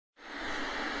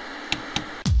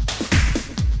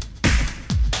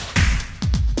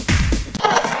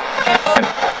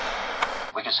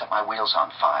wheels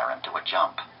on fire and do a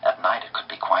jump. At night, it could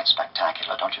be quite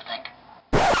spectacular, don't you think?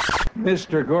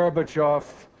 Mr. Gorbachev,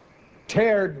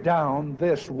 tear down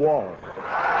this wall.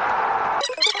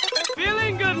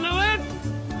 Feeling good, Lewis?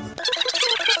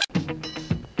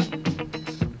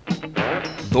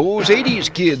 Those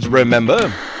 80s kids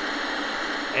remember.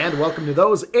 And welcome to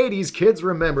Those 80s Kids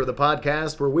Remember, the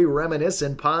podcast where we reminisce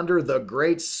and ponder the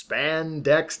great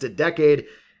spandex to decade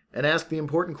and ask the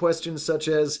important questions such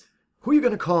as, who are you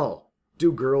going to call?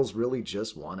 Do girls really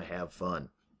just want to have fun?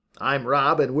 I'm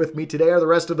Rob, and with me today are the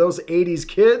rest of those 80s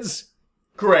kids.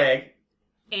 Greg.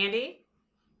 Andy.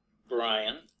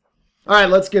 Brian. All right,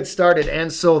 let's get started.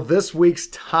 And so this week's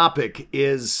topic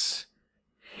is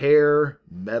hair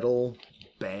metal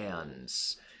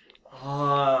bands.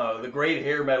 Oh, the great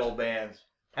hair metal bands.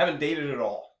 Haven't dated at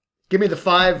all. Give me the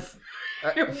five.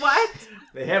 What?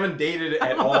 They haven't dated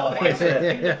at all. I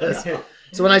said. Yes.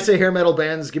 So when I say hair metal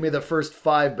bands, give me the first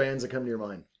five bands that come to your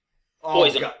mind. Oh,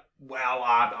 Poison. God.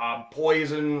 Well,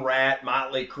 Poison, Rat,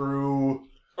 Motley Crue.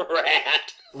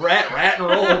 Rat and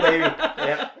Roll, baby.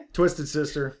 Yeah. Twisted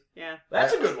Sister. Yeah.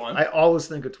 That's a good one. I always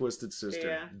think of Twisted Sister.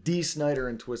 Yeah. Dee Snider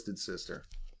and Twisted Sister.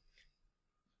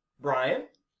 Brian,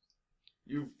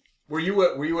 were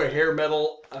you a hair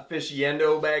metal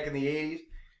aficionado back in the 80s?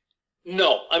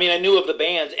 No, I mean, I knew of the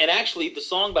bands, and actually the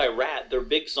song by Rat, their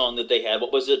big song that they had,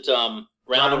 what was it, Round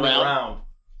and Round?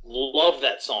 Love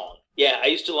that song. Yeah, I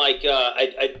used to like,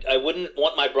 I wouldn't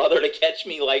want my brother to catch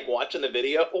me, like, watching the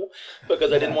video,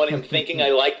 because I didn't want him thinking I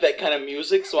liked that kind of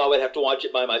music, so I would have to watch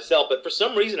it by myself. But for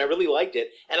some reason, I really liked it,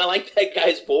 and I liked that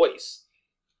guy's voice.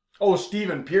 Oh,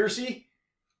 Stephen Piercy?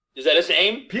 Is that his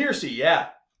name? Piercy, yeah.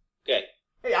 Okay.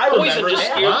 Hey, I Poison remember just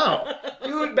that. scared- Wow.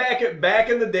 Dude, back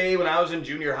in the day when I was in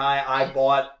junior high, I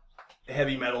bought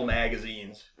heavy metal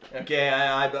magazines. Okay,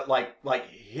 I bought like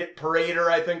Hit Parader,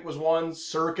 I think was one.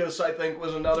 Circus, I think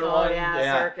was another one. Oh,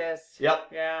 yeah, Circus. Yep.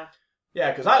 Yeah.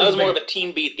 Yeah, because I was more of a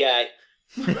Teen Beat guy.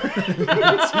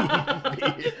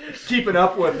 keeping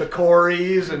up with the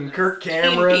Coreys and Kirk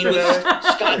Cameron. Teen Beat with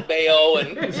Scott Baio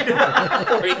and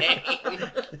Corey Haim.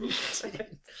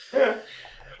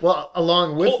 Well,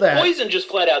 along with that... Poison just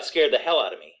flat out scared the hell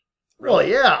out of me. Well,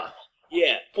 yeah.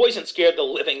 Yeah, Poison scared the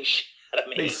living shit out of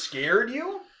me. They scared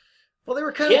you? Well, they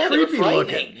were kind of creepy they were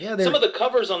looking. frightening. Yeah, Some of the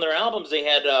covers on their albums, they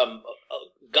had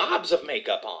gobs of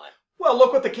makeup on. Well,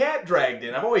 look what the cat dragged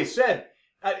in. I've always said,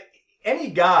 any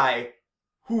guy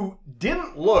who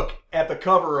didn't look at the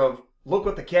cover of Look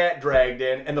What the Cat Dragged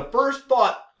In, and the first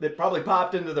thought that probably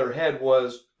popped into their head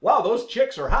was, wow, those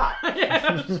chicks are hot.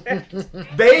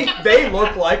 They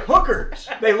look like hookers.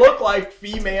 They look like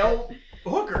female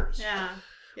hookers. Yeah.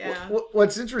 Yeah.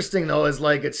 What's interesting, though, is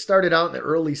like it started out in the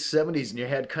early 70s and you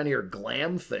had kind of your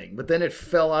glam thing, but then it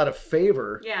fell out of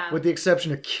favor with the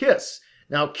exception of Kiss.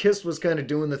 Now, Kiss was kind of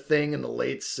doing the thing in the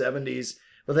late 70s,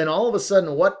 but then all of a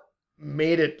sudden, what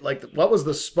made it like, what was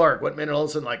the spark? What made it all of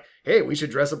a sudden like, hey, we should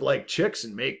dress up like chicks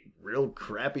and make real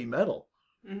crappy metal?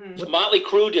 Mm-hmm. Motley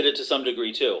Crue did it to some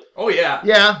degree, too. Oh, yeah.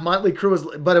 Yeah, Motley Crue was,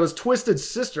 but it was Twisted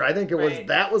Sister. I think it was, Right.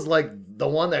 that was like the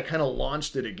one that kind of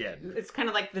launched it again. It's kind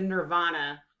of like the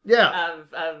Nirvana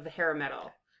of hair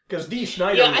metal. Because Dee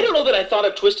Snider... Yeah, I don't know that I thought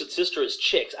of Twisted Sister as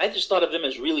chicks. I just thought of them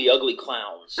as really ugly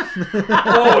clowns.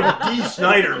 Oh, Dee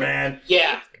Snider, man.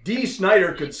 Yeah. Dee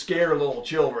Snider could scare little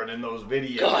children in those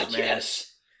videos, God, man.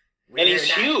 yes. And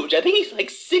he's huge. I think he's like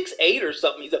 6'8" or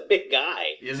something. He's a big guy.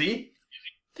 Is he?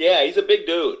 Yeah, he's a big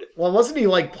dude. Well, wasn't he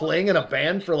like playing in a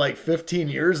band for like 15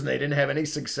 years and they didn't have any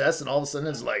success and all of a sudden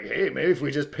it's like, hey, maybe if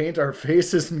we just paint our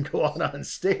faces and go out on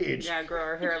stage. Yeah, grow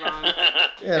our hair long.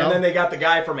 You know? And then they got the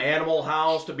guy from Animal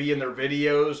House to be in their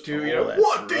videos too. You know, that's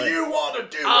what do right. you want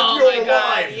to do Oh with my your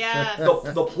God, life? yes.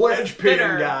 The pledge pin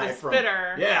guy The from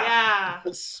spitter. Yeah.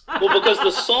 Well, because the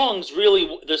songs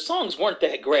weren't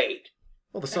that great.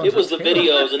 Well, the songs It was were the terrible.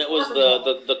 videos and it was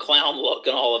the clown look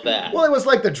and all of that. Well, it was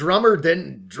like the drummer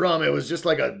didn't drum. It was just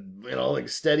like a, like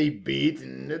steady beat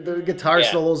and the guitar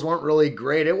solos weren't really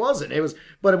great. It wasn't. It was,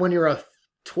 but when you're a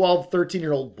 12,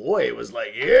 13-year-old boy, it was like,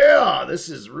 yeah, this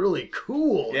is really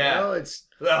cool. Yeah. You know, it's...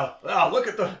 look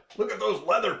at those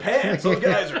leather pants. Those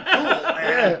guys are cool,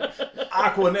 man.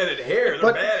 Aqua netted hair. They're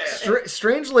But badass.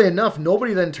 strangely enough,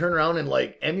 nobody then turned around and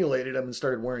like emulated them and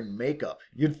started wearing makeup.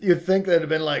 You'd think that'd have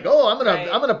been like, oh, I'm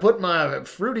gonna put my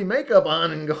fruity makeup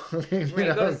on and go, Go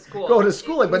to school. go to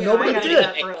school. But nobody I gotta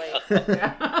did. get up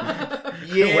early.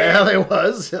 Yeah. Well, it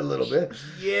was a little bit.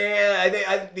 Yeah, I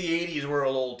think the 80s were a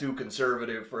little too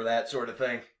conservative for that sort of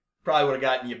thing. Probably would have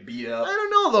gotten you beat up. I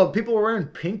don't know though. People were wearing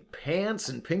pink pants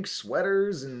and pink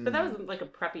sweaters and. But that was like a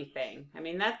preppy thing. I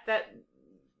mean, that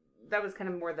was kind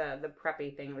of more the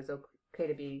preppy thing. It was okay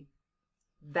to be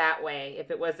that way,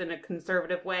 if it was in a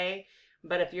conservative way.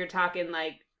 But if you're talking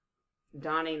like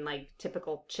donning like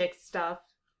typical chick stuff,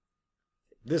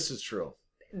 this is true.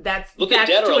 Look at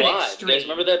Dead or Alive. You guys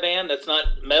remember that band? That's not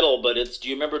metal, but it's. Do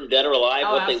you remember Dead or Alive?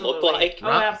 What they look like? Oh,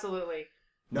 absolutely.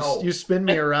 No, you spin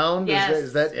me around. Yes.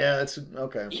 Is that? Yeah, that's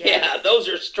okay. Yeah, those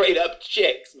are straight up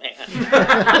chicks, man.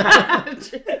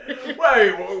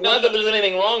 Wait, not that there's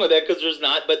anything wrong with that, because there's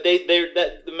not. But they're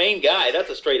the main guy. That's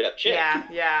a straight up chick.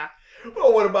 Yeah.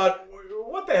 Well,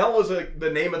 what the hell was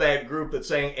the name of that group that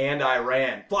sang "And I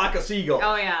Ran"? Flock of Seagulls.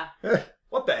 Oh yeah.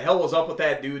 What the hell was up with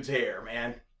that dude's hair,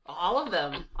 man? All of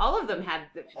them had. All of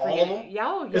them?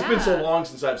 Yeah. It's been so long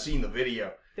since I've seen the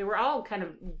video. They were all kind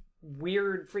of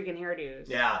weird freaking hairdos.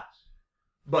 Yeah,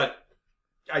 but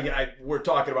we're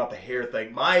talking about the hair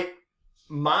thing. My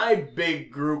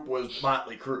big group was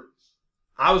Motley Crue.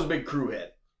 I was a big Crue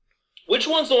head. Which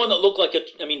one's the one that looked like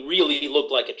really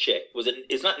looked like a chick?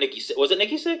 It's not Nikki. Was it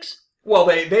Nikki Sixx? Well,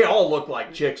 they all looked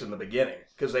like chicks in the beginning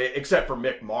except for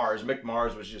Mick Mars. Mick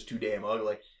Mars was just too damn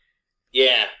ugly.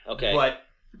 Yeah. Okay.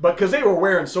 But because they were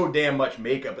wearing so damn much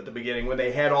makeup at the beginning when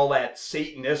they had all that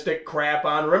satanistic crap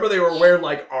on. Remember they were wearing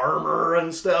like armor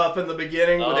and stuff in the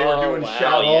beginning when they were doing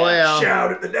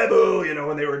shout at the devil,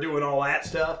 when they were doing all that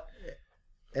stuff.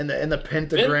 And the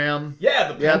pentagram.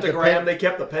 Yeah, the pentagram. They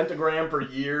kept the pentagram for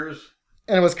years.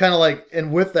 And it was kind of like,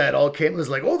 and with that all came, it was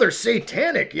like, oh, they're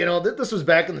satanic. This was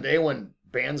back in the day when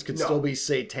bands could still be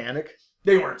satanic.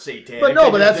 They weren't satanic. But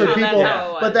no, but that's what people.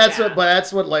 But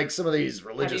that's what like some of these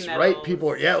religious right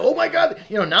people are. Yeah. Oh my God.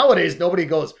 Nowadays nobody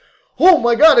goes, oh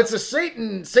my God, it's a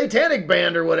satanic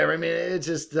band or whatever. I mean, it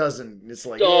just doesn't. It's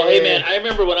like. Oh, hey man, I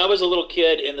remember when I was a little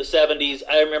kid in the 70s.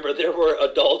 I remember there were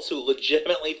adults who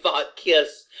legitimately thought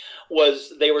Kiss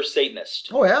they were Satanist.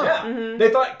 Oh yeah. Mm-hmm.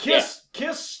 They thought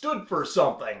Kiss stood for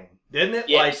something, didn't it?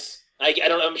 Yes. I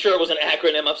don't know. I'm sure it was an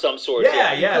acronym of some sort.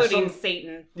 Yeah. Including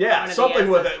Satan. Yeah,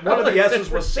 something with it. One of the S's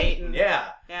was Satan. Yeah.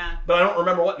 But I don't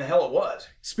remember what in the hell it was.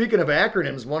 Speaking of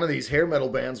acronyms, one of these hair metal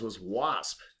bands was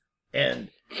WASP. And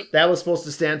that was supposed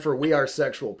to stand for We Are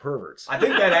Sexual Perverts. I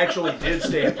think that actually did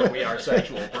stand for We Are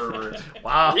Sexual Perverts.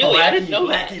 Wow. Really? I didn't know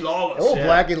Blackie Lawless. Oh, yeah.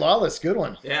 Blackie Lawless. Good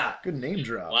one. Yeah. Good name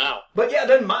drop. Wow. But yeah,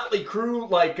 then Motley Crue,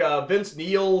 like Vince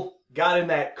Neil got in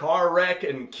that car wreck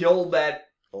and killed that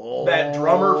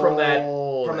drummer from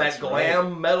that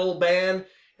glam metal band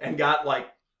and got like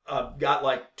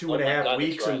 2.5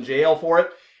 weeks in jail for it.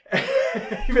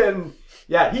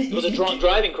 It was a drunk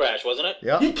driving crash, wasn't it?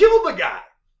 Yeah. He killed the guy.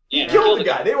 Yeah, he killed the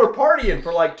guy. They were partying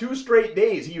for like 2 straight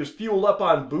days. He was fueled up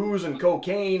on booze and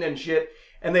cocaine and shit,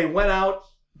 and they went out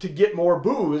to get more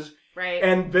booze. Right.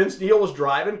 And Vince Neil was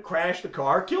driving, crashed the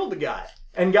car, killed the guy,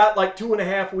 and got like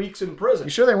 2.5 weeks in prison.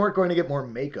 You sure they weren't going to get more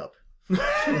makeup? When was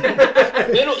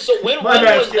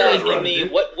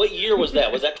that? What year was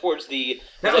that? Was that towards the?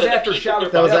 That was after Shout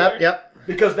at the Devil. That was that. Yep.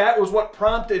 Because that was what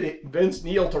prompted Vince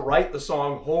Neil to write the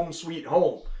song "Home Sweet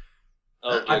Home."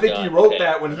 Oh, I think he wrote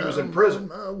that when he was in prison.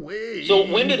 So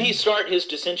when did he start his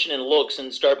dissension in looks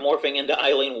and start morphing into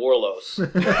Eileen Warlos?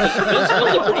 Vince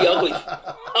Neil's a pretty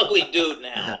ugly dude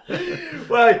now.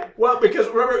 Well, because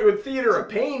remember when Theater of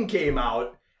Pain came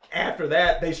out, after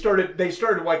that they started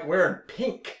like wearing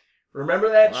pink. Remember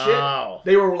that shit?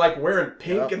 They were like wearing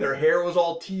pink and their hair was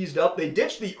all teased up. They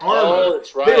ditched the armor. Oh,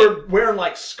 that's right. They were wearing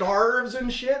like scarves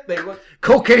and shit.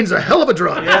 Cocaine's a hell of a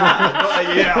drug.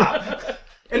 Yeah.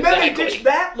 And then they ditched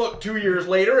that look 2 years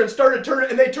later and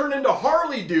they turned into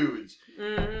Harley dudes.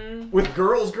 Mm-hmm. With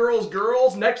girls.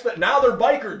 Now they're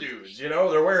biker dudes,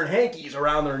 they're wearing hankies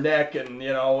around their neck and,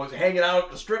 hanging out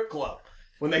at the strip club.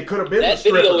 When they could have been the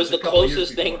strippers. That video is the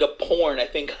closest thing to porn I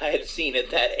think I had seen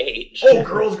at that age. Oh,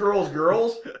 girls.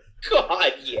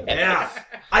 God, yeah. Yeah.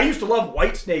 I used to love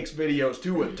Whitesnake's videos,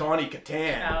 too, with Tawny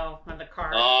Katan. Oh, on the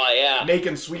car. Oh, yeah.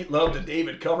 Making sweet love to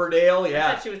David Coverdale, yeah.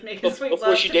 I thought she was making sweet love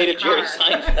before she dated Jerry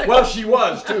Seinfeld. Well, she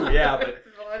was, too, yeah. But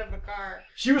the light of the car.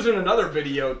 She was in another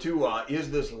video, too,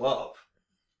 Is This Love?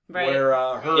 Right. Where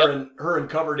her and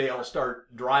Coverdale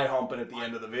start dry humping at the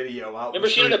end of the video. Remember,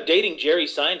 she ended up dating Jerry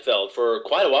Seinfeld for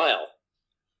quite a while.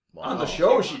 Wow. On the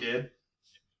show, she did.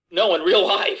 No, in real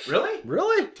life.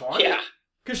 Really? Tawny? Yeah.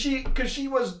 Because she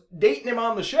was dating him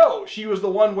on the show. She was the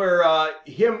one where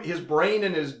his brain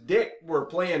and his dick were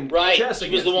playing chess against each other.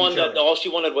 She was the one that all she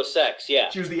wanted was sex. Yeah.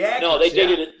 She was the actress. No, they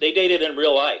dated. They dated in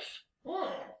real life.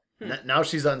 Oh. Now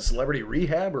she's on celebrity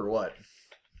rehab or what?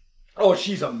 Oh,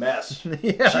 she's a mess.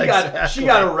 Yeah, she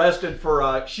got arrested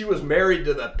for she was married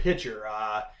to the pitcher,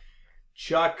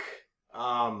 Chuck,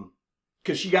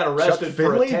 because she got arrested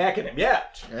for attacking him. Yeah.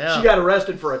 She got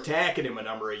arrested for attacking him a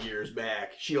number of years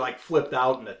back. She like flipped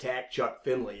out and attacked Chuck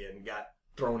Finley and got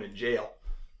thrown in jail.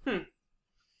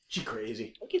 She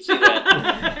crazy. I can see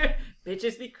that.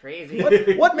 Bitches be crazy.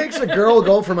 What makes a girl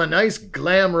go from a nice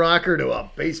glam rocker to a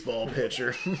baseball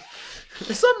pitcher?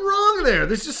 There's something wrong there.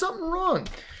 There's just something wrong.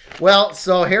 Well,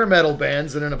 so hair metal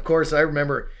bands, and then of course I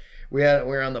remember we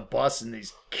were on the bus and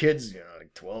these kids,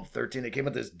 like 12, 13, they came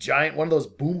with this giant one of those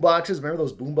boom boxes. Remember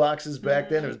those boom boxes back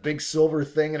then? It was a big silver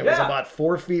thing, and it was about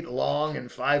 4 feet long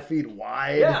and 5 feet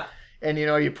wide. Yeah. And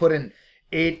you put in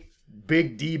 8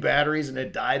 big D batteries, and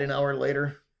it died an hour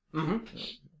later. Mm-hmm.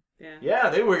 Yeah. Yeah,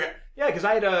 they were. Yeah, because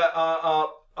I had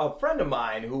a friend of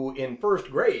mine who in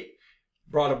first grade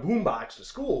brought a boombox to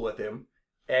school with him,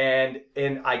 and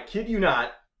I kid you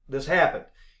not, this happened.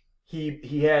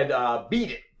 He had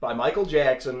Beat It by Michael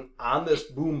Jackson on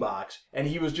this boombox, and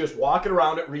he was just walking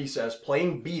around at recess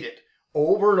playing Beat It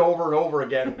over and over and over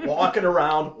again, walking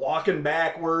around, walking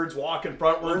backwards, walking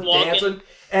frontwards, dancing,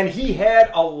 and he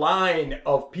had a line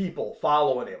of people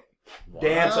following him.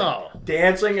 Wow.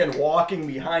 Dancing and walking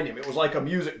behind him. It was like a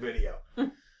music video.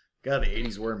 God, the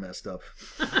 80s were messed up.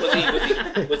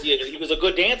 He was a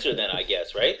good dancer then, I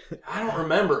guess, right? I don't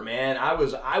remember, man. I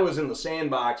was in the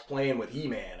sandbox playing with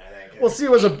He-Man, I think. Well, see,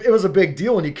 it was a big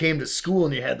deal when you came to school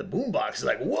and you had the boombox. It's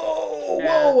like,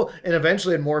 whoa, and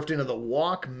eventually it morphed into the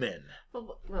Walkman.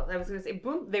 Well, I was going to say,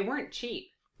 they weren't cheap.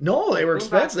 No, they were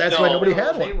expensive. That's why nobody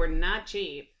had one. They were not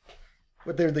cheap.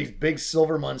 But they're these big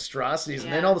silver monstrosities,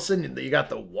 and then all of a sudden you got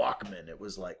the Walkman. It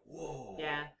was like, whoa.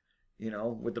 Yeah.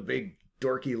 With the big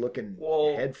dorky looking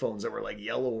headphones that were like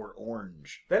yellow or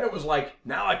orange. Then it was like,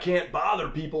 now I can't bother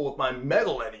people with my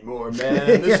metal anymore,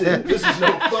 man. This is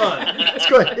no fun.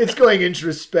 It's going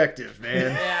introspective,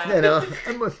 man. Yeah.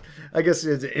 I guess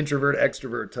it's an introvert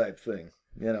extrovert type thing.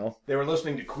 They were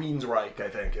listening to Queensryche, I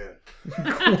think.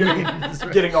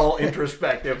 Getting all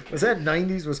introspective. Was that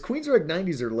 90s? Was Queensryche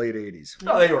 90s or late 80s?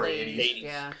 No, they were 80s.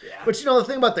 Yeah. But the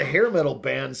thing about the hair metal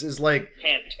bands is like...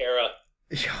 Pantera.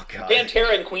 Oh, God.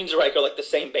 Pantera and Queensryche are like the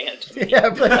same band to me. Yeah,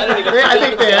 but I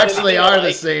think they actually are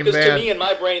the same band. Because to me, in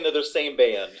my brain, they're the same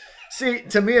band. See,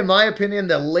 to me, in my opinion,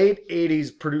 the late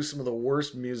 80s produced some of the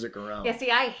worst music around. Yeah,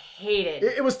 see, I hated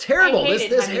it. It was terrible.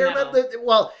 This hair metal.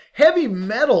 Well, heavy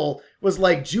metal was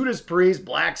like Judas Priest,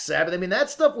 Black Sabbath. I mean, that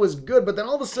stuff was good, but then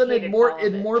all of a sudden it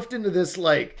morphed into this,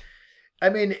 like,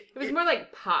 it was more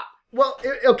like pop. Well,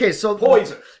 okay, so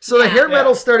Poison. So the hair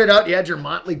metal started out. You had your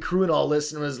Motley Crue and all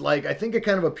this, and it was like, I think it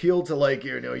kind of appealed to like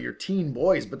your teen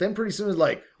boys. But then pretty soon it was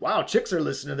like, wow, chicks are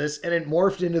listening to this, and it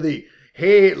morphed into the,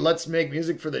 hey, let's make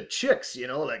music for the chicks.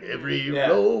 Like every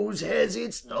rose has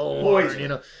its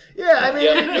thorn. Yeah,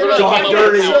 Talk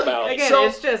dirty.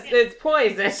 It's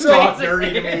poison. Talk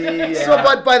dirty to me. Yeah. So,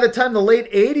 but by the time the late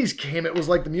 80s came, it was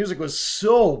like the music was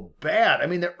so bad. I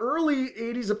mean, the early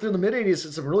 80s up through the mid 80s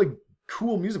had some really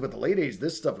cool music, but the late 80s,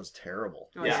 this stuff was terrible.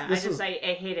 Oh, yeah.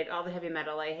 I hated all the heavy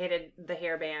metal. I hated the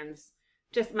hair bands.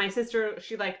 Just my sister,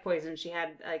 she liked Poison. She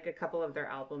had like a couple of their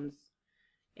albums.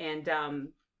 And,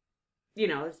 it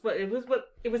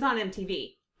was on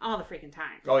MTV all the freaking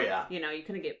time. Oh, yeah. You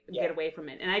couldn't get away from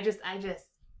it. And I just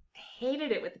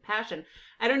hated it with a passion.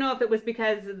 I don't know if it was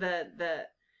because the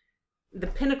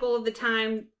pinnacle of the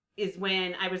time is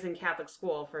when I was in Catholic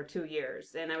school for 2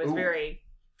 years. And I was very...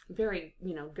 very,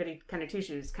 goody kind of two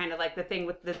shoes, kind of like the thing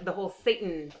with the whole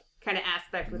Satan kind of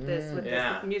aspect with this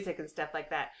music and stuff like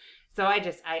that. So I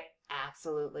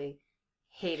absolutely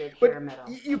hated hair metal.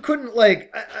 You couldn't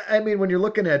when you're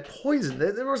looking at Poison,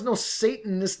 there was no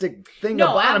Satanistic thing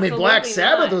about it. I mean, Black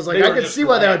Sabbath was like, I could see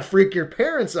why that would freak your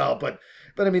parents out, but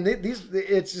I mean,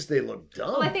 it's just they look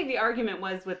dumb. Well, I think the argument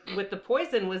was with the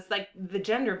Poison was like the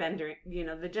gender bending,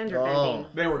 the gender bending.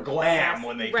 They were glam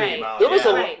when they came out. There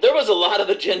was a lot of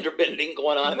the gender bending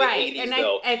going on in the 80s, and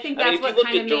though. I think that's what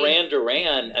kind of if you looked at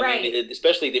Duran, I mean,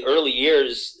 especially the early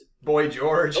years. Boy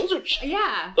George. Those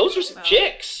are some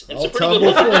chicks. It's a pretty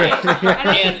good look.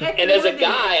 And as a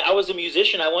guy, I was a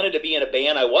musician. I wanted to be in a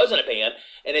band. I was in a band.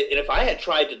 And if I had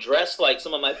tried to dress like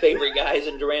some of my favorite guys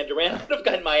in Duran Duran, I would have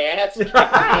gotten my ass kicked.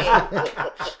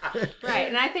 Right.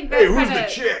 And I think that's who's the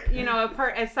chick?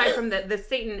 Aside from the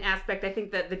Satan aspect, I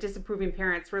think that the disapproving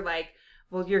parents were like,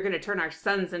 well, you're going to turn our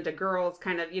sons into girls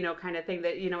kind of thing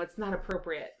that, it's not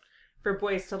appropriate for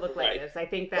boys to look like this. I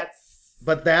think that's...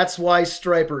 But that's why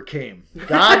Stryper came.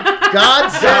 God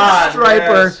sent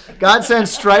Stryper. Yes. God sent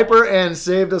Stryper and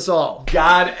saved us all.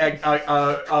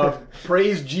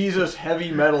 Praise Jesus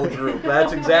heavy metal group.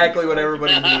 That's exactly what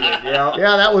everybody needed. Yeah,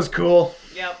 that was cool.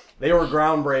 Yep. They were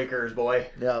groundbreakers, boy.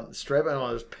 Yeah, Stryper. I don't know,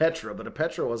 it was Petra, but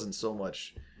Petra wasn't so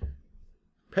much.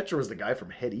 Petra was the guy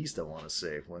from Head East, I want to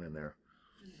say, went in there.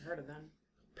 I never heard of them.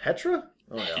 Petra?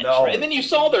 Oh, yeah. No. And then you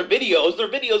saw their videos. Their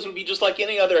videos would be just like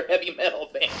any other heavy metal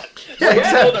band. Yeah, Like,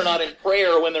 exactly. you know they're not in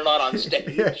prayer when they're not on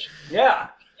stage. Yeah.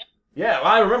 Yeah, well,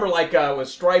 I remember like with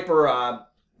Stryper,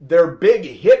 their big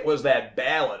hit was that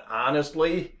ballad,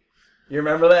 Honestly. You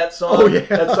remember that song? Oh, yeah.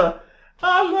 That song,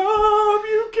 I love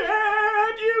you,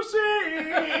 can't you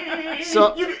see?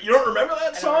 So- you don't remember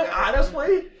that song,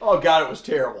 honestly? Oh, God, it was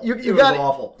terrible. You it was got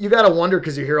awful. You got to wonder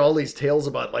because you hear all these tales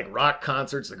about like rock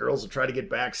concerts. The girls will try to get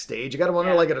backstage. You got to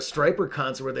wonder like at a Stryper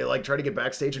concert where they like try to get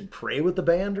backstage and pray with the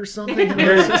band or something. You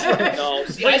know, it's just like- No,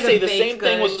 see, What I is say a the baked same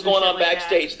thing was goods going and on shit like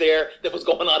backstage there that was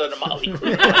going on at a Molly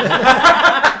group.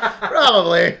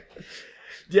 Probably.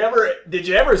 Did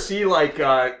you ever see like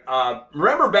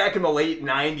remember back in the late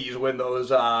 90s when those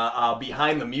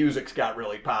Behind the Musics got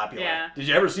really popular? Yeah. Did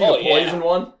you ever see Oh, the Poison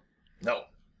one? No.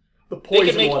 The They Poison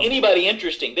could make one. anybody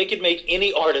interesting. They could make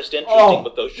any artist interesting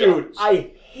with those shows. Dude,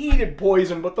 I hated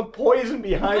Poison, but the Poison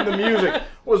Behind the Music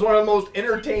was one of the most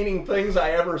entertaining things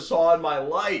I ever saw in my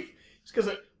life. It's because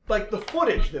like the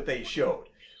footage that they showed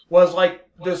was like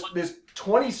this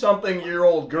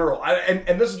 20-something-year-old girl.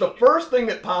 And this is the first thing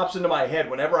that pops into my head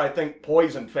whenever I think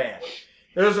Poison fan.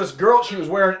 There's this girl, she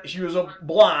was a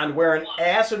blonde wearing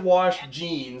acid wash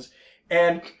jeans,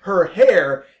 and her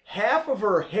hair, half of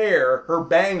her hair, her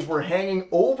bangs were hanging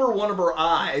over one of her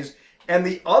eyes, and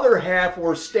the other half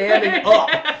were standing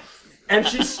up. And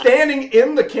she's standing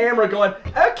in the camera going,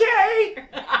 okay,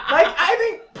 like, I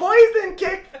think Poison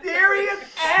kicked serious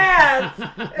ass.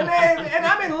 And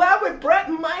I'm in love with Brett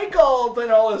Michaels and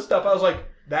all this stuff. I was like,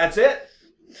 that's it.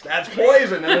 That's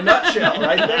Poison in a nutshell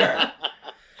right there.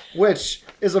 Which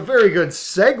is a very good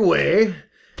segue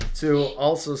to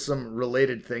also some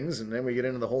related things, and then we get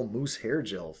into the whole mousse hair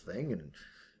gel thing and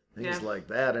things like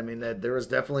that. I mean, that there was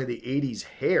definitely the 80s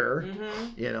hair,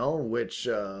 you know, which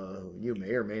you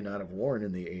may or may not have worn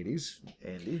in the 80s,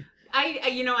 Andy.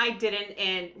 I didn't,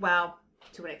 and well,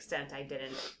 to an extent, I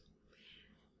didn't.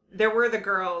 There were the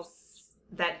girls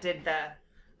that did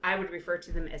I would refer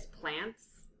to them as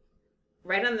plants,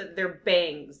 right on their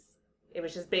bangs. It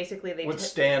was just basically they Would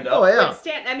stand up. Oh, yeah. would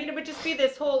stand. I mean, it would just be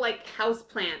this whole like house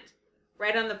plant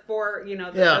right on the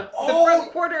Yeah. the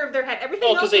front quarter of their head. Everything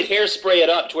Oh, else because they'd was hairspray it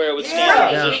up to where it would stand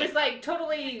right. up. Yeah. It was like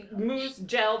totally mousse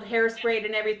gelled, hairsprayed,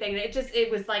 and everything. And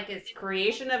it was like its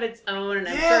creation of its own. And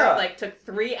I'm sure it like took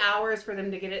 3 hours for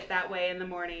them to get it that way in the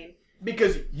morning.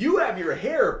 Because you have your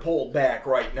hair pulled back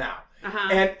right now. Uh-huh.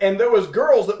 And there was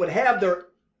girls that would have their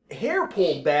hair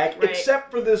pulled back Right.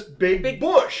 except for this big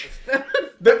bush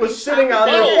that was sitting on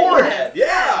their forehead.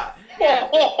 Yeah.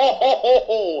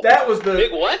 That was the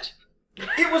Big what?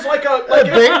 It was like a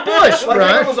big bush, like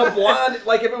right? if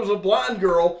it was a blonde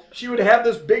girl, she would have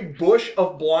this big bush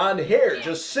of blonde hair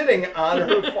just sitting on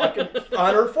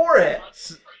her forehead.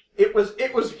 It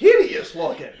was hideous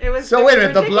looking. So wait a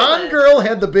minute, the blonde girl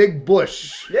had the big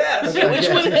bush. Yes. Which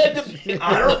one had the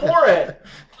on her forehead.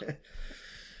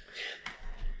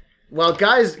 Well,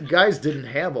 guys didn't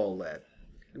have all that.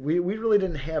 We really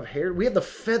didn't have hair. We had the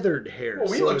feathered hair.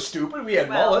 Well, we so looked stupid. We had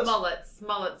Well, mullets.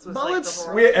 mullets was Mullets?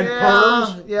 like the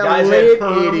horror. Perms. Yeah, Guys late had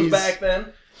perms 80s. back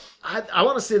then. I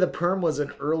want to say the perm was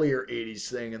an earlier 80s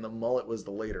thing and the mullet was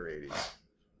the later 80s.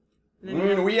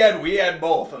 We had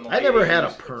both. In the I never late had a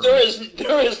 80s. perm.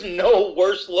 There is no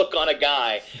worse look on a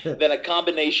guy than a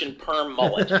combination perm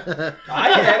mullet.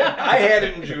 I had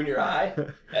it in junior high.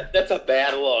 That's a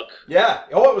bad look. Yeah.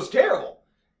 Oh, it was terrible.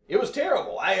 It was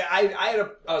terrible. I had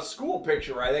a school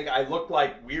picture where I think I looked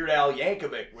like Weird Al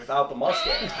Yankovic without the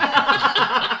mustache.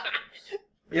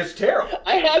 It's terrible.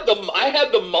 I had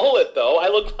the mullet though. I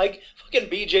looked like fucking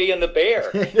BJ and the Bear.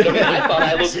 I thought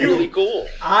I looked really cool.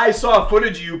 I saw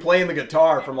footage of you playing the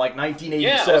guitar from like Yeah,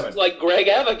 1987. it was like Greg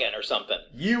Evigan or something.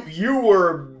 You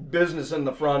were business in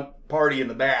the front, party in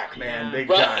the back, man, big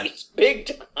time. Right, big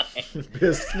time.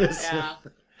 Business. Yeah.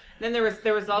 Then there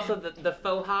was also the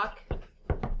faux hawk.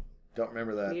 Don't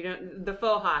remember that. The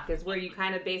faux hawk is where you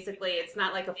kind of basically, it's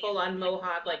not like a full-on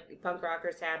mohawk like punk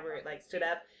rockers had where it like stood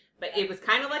up, but it was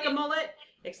kind of like a mullet,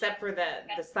 except for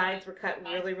the sides were cut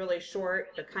really, really short.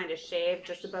 They're kind of shaved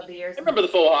just above the ears. I remember the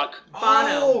faux hawk.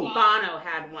 Bono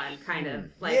had one kind of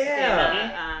like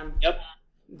Yep.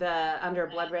 the Under a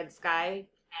Blood Red Sky.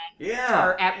 Yeah.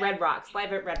 Or at Red Rocks.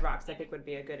 Live at Red Rocks, I think, would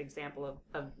be a good example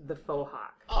of the faux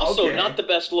hawk. Also, Okay. not the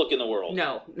best look in the world.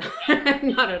 No,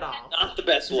 not at all. Not the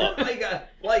best look.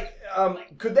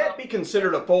 Could that be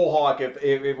considered a faux hawk if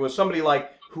it was somebody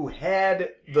like who had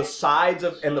the sides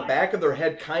of and the back of their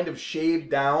head kind of shaved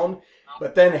down,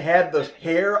 but then had the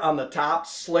hair on the top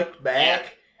slicked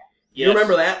back? You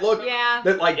remember that look? Yeah.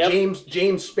 That James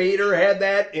Spader had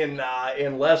that in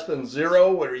Less Than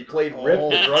Zero, where he played Rip,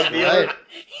 the drug dealer. Right.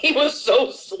 He was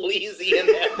so sleazy in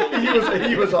that movie.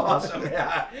 he was awesome.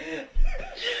 Yeah.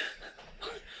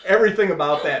 Everything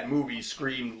about that movie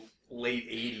screamed late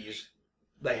 80s.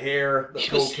 The hair, the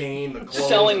cocaine, the clothes.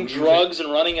 Selling drugs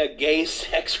and running a gay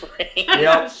sex ring.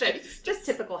 Yep. Just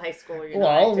typical high schooler.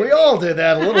 Well, we all did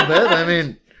that a little bit. I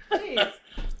mean. Jeez.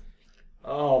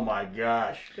 Oh my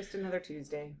gosh. Just another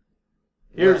Tuesday.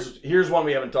 Here's one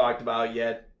we haven't talked about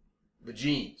yet. The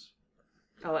jeans.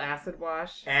 Oh, acid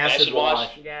wash. Acid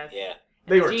wash. Yes. Yeah.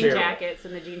 They were jean terrible. Jackets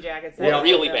and the jean jackets. They were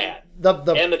really bad.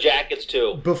 And the jackets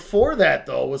too. Before that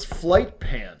though was flight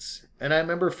pants. And I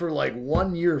remember for like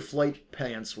 1 year, flight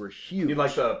pants were huge. You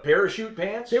like the parachute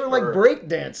pants? They were like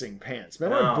breakdancing pants.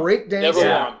 Remember breakdancing? Never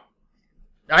won.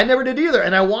 I never did either.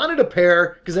 And I wanted a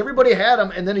pair because everybody had them.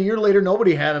 And then a year later,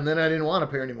 nobody had them. Then I didn't want a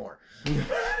pair anymore.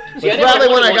 See, probably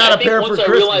when I got a pair for Christmas. Once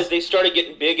I realized they started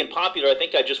getting big and popular, I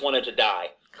think I just wanted to die.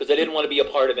 Because I didn't want to be a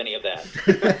part of any of that.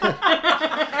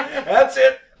 That's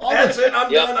it. That's it.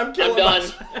 I'm done. I'm killing done.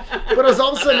 But it was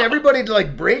all of a sudden everybody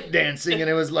like break dancing, and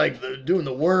it was like doing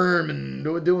the worm and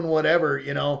doing whatever,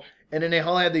 you know. And then they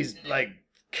all had these like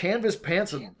canvas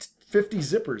pants with 50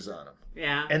 zippers on them.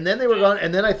 Yeah. And then they were gone.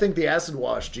 And then I think the acid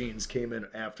wash jeans came in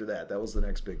after that. That was the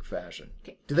next big fashion.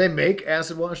 Do they make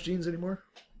acid wash jeans anymore?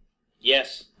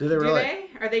 Yes. Do they really?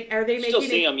 Are they making still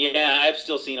see them? Yeah, I've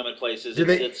still seen them in places.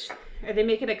 Are they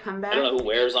making a comeback? I don't know who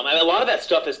wears them. I mean, a lot of that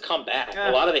stuff has come back. A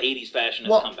lot of the 80s fashion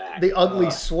has come back. The ugly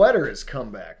sweater has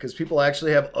come back because people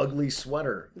actually have ugly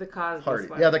sweater. The Cosby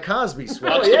sweater. Yeah, the Cosby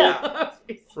sweater. Oh, yeah.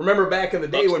 Remember back in the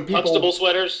day when Huxtable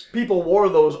sweaters? People wore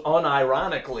those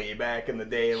unironically back in the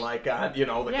day, like on,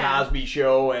 the Cosby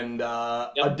Show and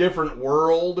A Different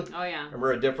World. Oh, yeah.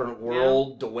 Remember A Different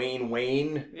World? Yeah. Dwayne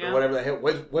Wayne? Or whatever the hell.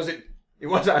 Was it? It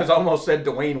was. I almost said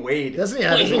Dwayne Wade. Doesn't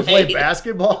he play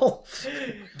basketball?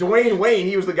 Dwayne Wayne.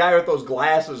 He was the guy with those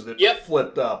glasses that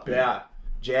flipped up. Yeah.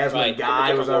 Jasmine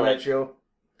Guy was on that show.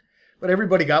 But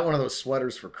everybody got one of those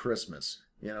sweaters for Christmas,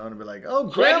 and be like, "Oh,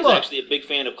 Craig Grandma." is actually a big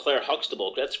fan of Claire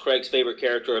Huxtable. That's Craig's favorite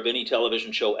character of any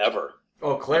television show ever.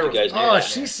 Oh, Claire.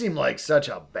 She seemed like such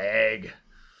a bag.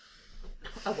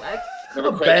 A what?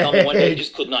 Remember Craig told me one day he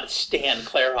just could not stand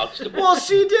Claire Huxtable. Well,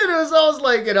 she did. It was always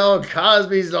like,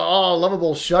 Cosby's the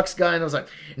all-lovable shucks guy. And I was like,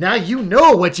 now you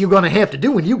know what you're going to have to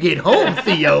do when you get home,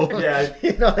 Theo. Yeah.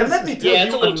 And let me tell you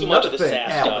it's a little too much of the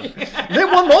sass stuff. Then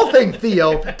one more thing,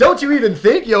 Theo. Don't you even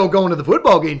think you're going to the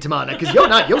football game tomorrow night, because you're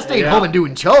not. You're staying home and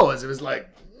doing chores. It was like,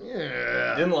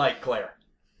 yeah. Didn't like Claire.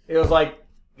 It was like,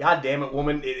 God damn it,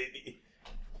 woman.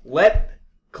 Let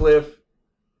Cliff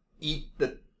eat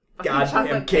the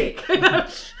goddamn cake.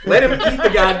 Let him eat the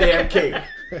goddamn cake.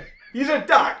 He's a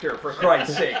doctor, for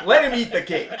Christ's sake. Let him eat the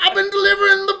cake. I've been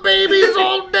delivering the babies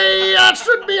all day. I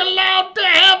should be allowed to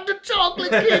have the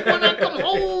chocolate cake when I come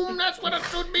home. That's what I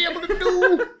should be able to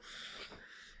do.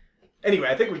 Anyway,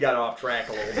 I think we got off track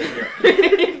a little bit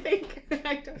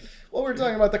here. Well, we're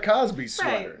talking about the Cosby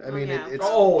sweater. Right. I mean, yeah.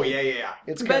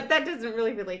 it's but that doesn't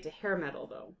really relate to hair metal,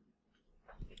 though.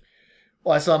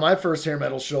 Well, I saw my first hair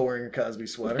metal show wearing a Cosby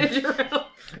sweater.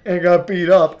 And got beat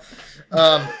up.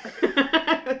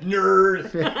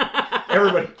 Nerd.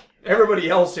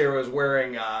 Everybody else here was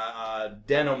wearing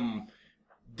denim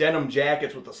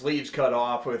jackets with the sleeves cut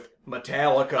off with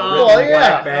Metallica written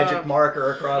black magic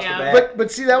marker across the back.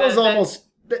 But see, that was almost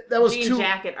that was jean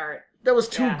jacket art. That was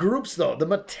two groups, though. The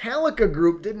Metallica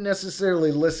group didn't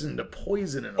necessarily listen to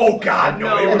Poison and all. Oh, God,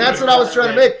 no. And that's what I was trying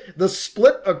to make. The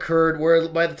split occurred where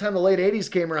by the time the late 80s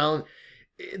came around,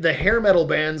 the hair metal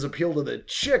bands appealed to the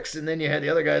chicks, and then you had the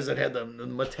other guys that had the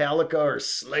Metallica or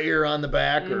Slayer on the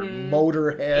back or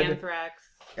Motorhead. Anthrax.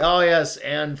 Oh, yes,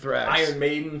 Anthrax. Iron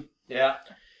Maiden. Yeah.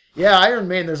 Yeah, Iron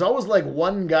Maiden. There's always like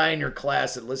one guy in your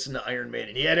class that listened to Iron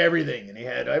Maiden. He had everything, and he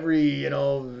had every,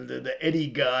 the Eddie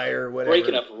guy or whatever.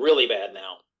 Breaking up really bad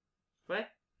now. What?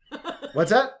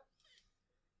 What's that?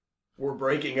 We're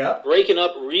breaking up? Breaking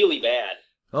up really bad.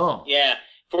 Oh. Yeah.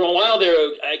 For a while there,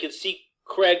 I could see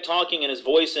Craig talking and his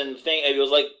voice and thing. It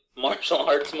was like martial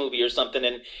arts movie or something,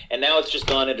 and now it's just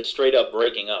gone into straight up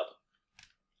breaking up.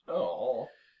 Oh.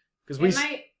 Because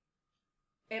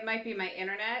it might be my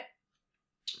internet.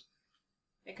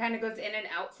 It kind of goes in and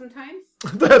out sometimes.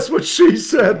 That's what she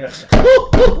said.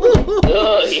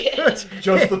 Oh, yeah.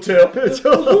 Just the tip.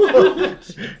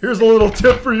 Here's a little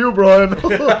tip for you, Brian.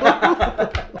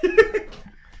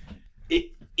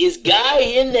 Is Guy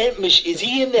in that? Is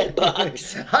he in that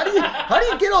box? How do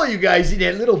you get all you guys in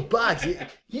that little box?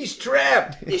 He's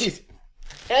trapped.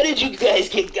 How did you guys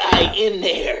get Guy in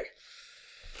there?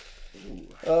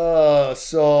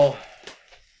 So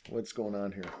What's going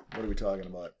on here? What are we talking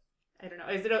about? I don't know.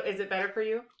 Is it better for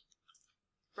you,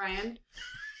 Brian?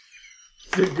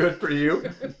 Is it good for you?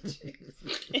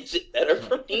 Is it better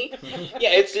for me?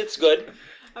 Yeah, it's good.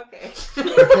 Okay.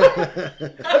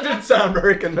 That didn't sound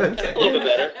very convincing. A little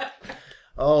bit better.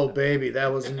 Oh, baby,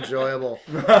 that was enjoyable.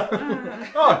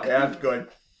 Oh, yeah, that's good.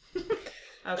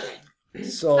 Okay.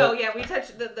 So yeah, we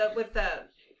touched with the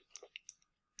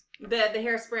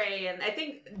hairspray, and I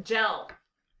think gel.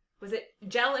 Was it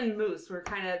gel and mousse were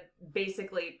kind of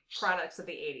basically products of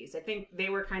the 80s. I think they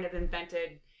were kind of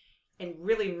invented and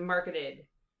really marketed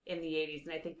in the 80s,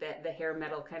 and I think that the hair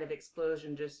metal kind of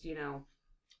explosion just,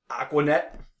 Aquanet.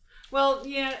 Well,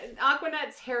 yeah,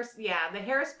 Aquanet's hair, the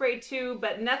hairspray too,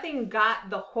 but nothing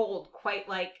got the hold quite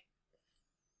like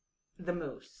the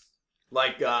mousse.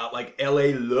 Like LA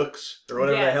Looks or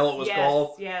whatever the hell it was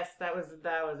called. Yes, that was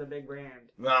a big brand.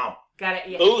 No. Got it.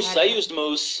 Yeah, Mousse. I used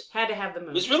mousse. Had to have the mousse.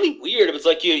 It was really weird. It was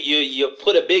like you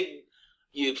put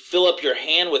you fill up your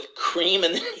hand with cream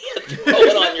and then you throw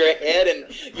it on your head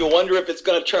and you wonder if it's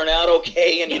going to turn out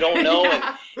okay and you don't know.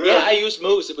 Yeah. And I used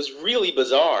mousse. It was really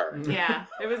bizarre. Yeah,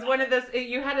 it was one of those.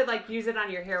 You had to use it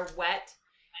on your hair wet,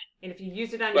 and if you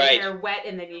used it on your hair wet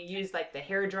and then you used the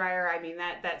hair dryer, I mean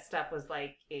that stuff was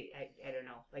I don't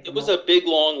know. It was a big,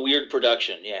 long, weird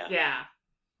production. Yeah. Yeah.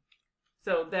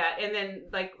 So that, and then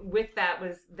with that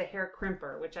was the hair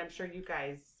crimper, which I'm sure you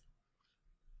guys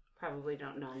probably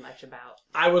don't know much about.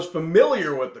 I was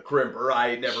familiar with the crimper.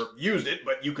 I never used it,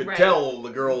 but you could tell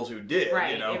the girls who did.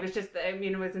 Right. It was just,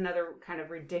 it was another kind of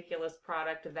ridiculous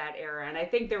product of that era. And I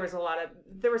think there were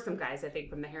some guys, I think,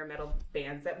 from the hair metal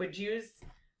bands that would use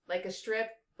a strip,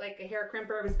 a hair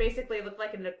crimper. It was basically looked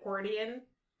like an accordion.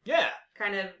 Yeah.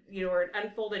 Kind of, or an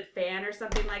unfolded fan or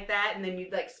something like that. And then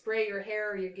you'd spray your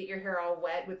hair, or you'd get your hair all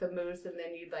wet with the mousse, and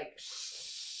then you'd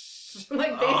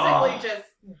basically just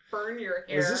burn your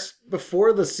hair. Is this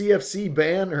before the CFC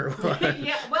ban or what?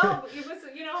 Yeah, well, it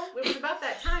was about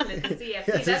that time that the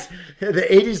CFC. The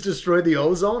 80s destroyed the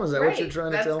ozone? Is that what you're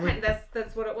trying to tell me?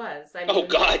 That's what it was. I mean, oh,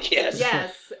 God, yes.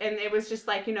 Yes, and it was just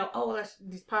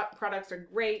these products are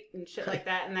great and shit like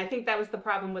that. And I think that was the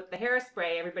problem with the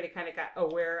hairspray. Everybody kind of got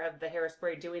aware of the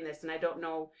hairspray doing this, and I don't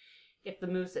know if the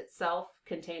mousse itself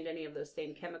contained any of those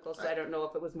same chemicals, so I don't know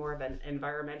if it was more of an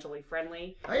environmentally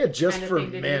friendly. I had just for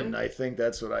men. I think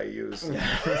that's what I used.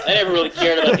 I never really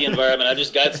cared about the environment. I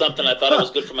just got something. I thought it was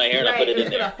good for my hair, and I put it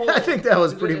in there. I think that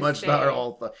was pretty much our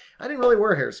whole thought. I didn't really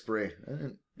wear hairspray.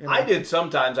 I did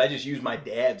sometimes. I just used my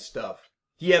dad's stuff.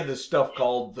 He had this stuff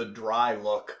called the dry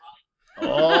look.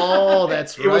 Oh,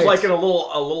 that's right. It was like in a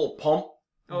little pump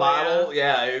bottle.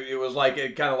 Yeah, it was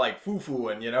kind of like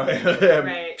foo-fooing,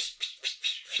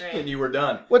 Right. And you were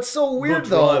done. What's so weird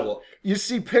though, you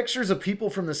see pictures of people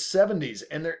from the 70s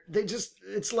and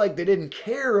it's like they didn't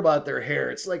care about their hair.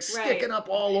 It's sticking up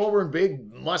all over and big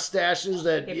mustaches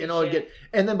that,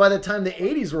 and then by the time the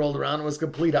 80s rolled around, it was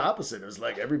complete opposite. It was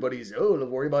like everybody's,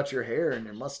 worry about your hair and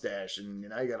your mustache and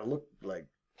now you got to look like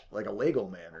a Lego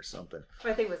man or something.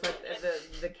 I think it was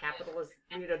the capitalist,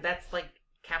 that's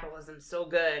capitalism's so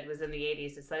good was in the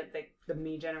 80s. It's like the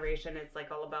me generation. It's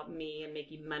all about me and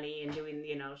making money and doing,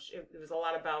 it was a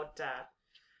lot about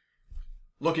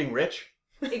looking rich.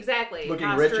 Exactly. Looking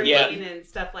rich and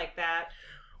stuff like that.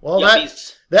 Well,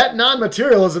 that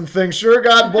non-materialism thing sure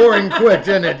got boring quick,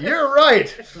 didn't it? You're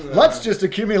right. Let's just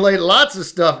accumulate lots of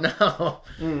stuff now.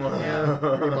 Yeah,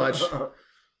 pretty much.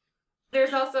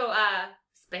 There's also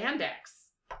spandex.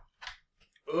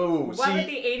 Oh, what would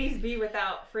the 80s be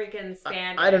without freaking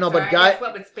spandex? I don't know, but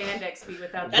what would spandex be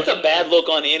without? That's a bad look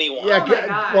on anyone. Yeah, oh my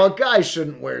God. Well, guys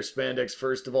shouldn't wear spandex.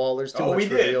 First of all, there's too much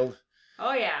revealed.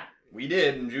 Oh yeah, we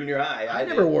did in junior high. I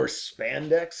never wore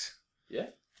spandex. Yeah.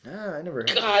 Nah, I never.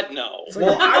 God no.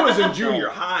 Well, I was in junior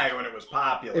high when it was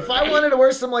popular. If I wanted to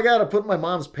wear something like that, I'd put my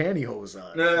mom's pantyhose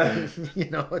on.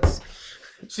 It's.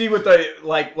 See, with the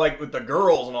with the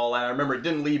girls and all that, I remember it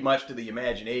didn't leave much to the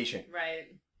imagination.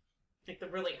 Right. The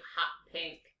really hot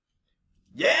pink.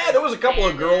 Yeah, there was a couple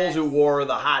of girls who wore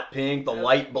the hot pink, the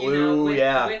light blue, with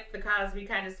the Cosby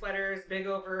kind of sweaters, big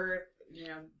over,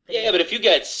 Yeah, but if you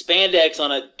got spandex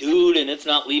on a dude and it's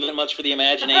not leaving much for the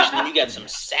imagination, then you got some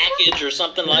sackage or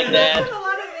something like that. A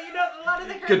lot of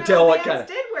the could tell what kind of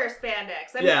did wear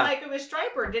spandex. I mean, it was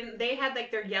Striper. Didn't they had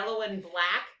their yellow and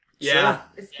black? Yeah.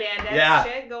 Spandex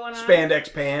shit going on.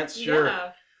 Spandex pants, sure.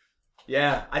 Yeah.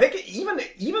 Yeah, I think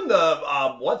even the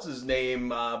what's his name,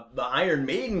 the Iron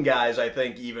Maiden guys, I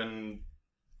think even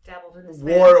dabbled in the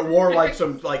wore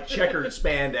some checkered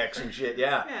spandex and shit.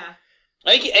 Yeah. Yeah.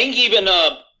 I think even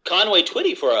Conway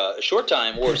Twitty for a short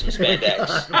time wore some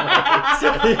spandex.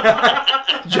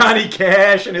 Johnny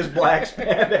Cash and his black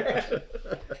spandex.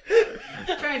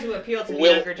 appeal to the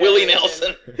younger generation. Willie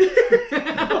Nelson.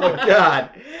 Oh God,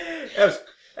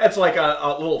 that's like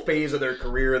a little phase of their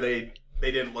career they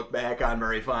didn't look back on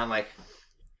very fondly.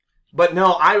 But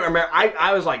no, I remember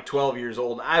I was like 12 years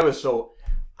old. And I was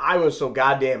so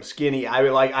goddamn skinny.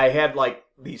 I had like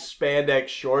these spandex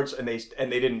shorts and they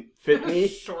didn't fit me.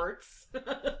 Shorts.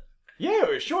 Yeah, it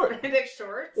was short. Spandex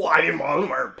shorts. Well, I didn't want to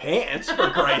wear pants for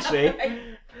Christ's sake.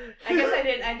 I guess I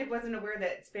didn't. I wasn't aware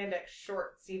that spandex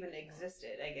shorts even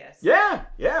existed. I guess. Yeah.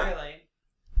 Really.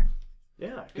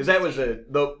 Yeah, because that was the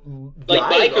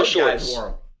like biker guys shorts. wore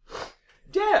 'em.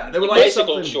 Yeah, they were Like like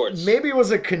bicycle something. shorts. Maybe it was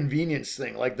a convenience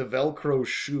thing, like the Velcro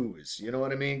shoes. You know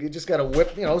what I mean? You just got to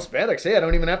whip, spandex. Hey, I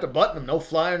don't even have to button them. No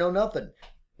flyer, no nothing.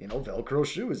 Velcro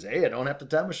shoes. Hey, I don't have to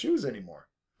tie my shoes anymore.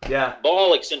 Yeah.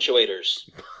 Ball accentuators.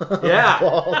 Yeah.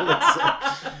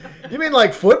 You mean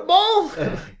like football?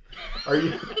 Are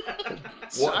you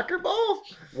Soccer ball?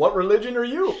 What religion are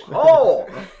you? Oh,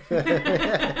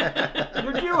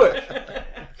 you're Jewish.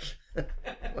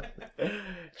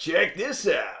 Check this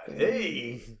out.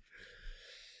 Hey.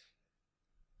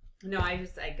 No, I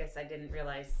guess I didn't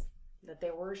realize that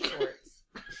they were shorts.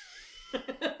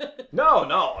 No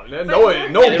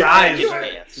guys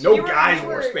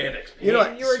wore spandex.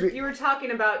 You were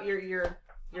talking about your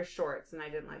shorts, and I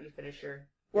didn't let you finish your.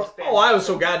 I was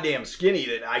so goddamn skinny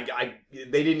that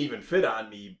they didn't even fit on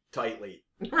me tightly,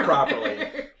 properly.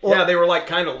 Yeah, they were like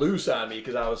kind of loose on me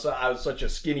because I was such a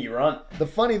skinny runt. The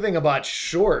funny thing about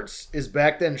shorts is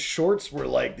back then shorts were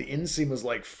like the inseam was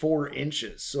like 4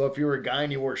 inches. So if you were a guy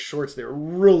and you wore shorts, they were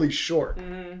really short.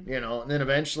 Mm-hmm. And then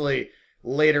eventually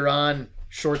later on,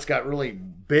 shorts got really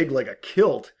big like a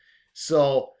kilt.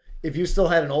 So if you still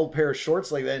had an old pair of shorts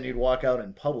like that and you'd walk out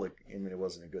in public, I mean, it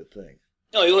wasn't a good thing.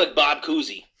 No, you look like Bob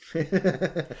Cousy.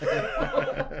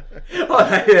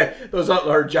 Those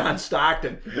are John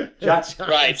Stockton.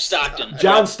 Right, Stockton.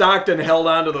 John Stockton held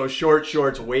on to those short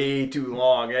shorts way too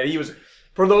long. And he was,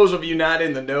 for those of you not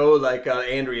in the know, like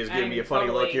Andrea's giving me a funny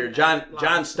look here.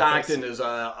 John Stockton is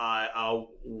a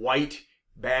white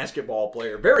basketball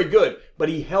player, very good, but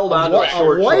he held on to the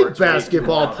short shorts. A white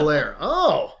basketball player.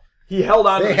 Oh, he held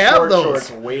on to the short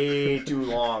shorts way too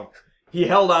long. He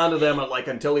held on to them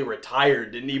until he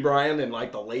retired, didn't he, Brian? In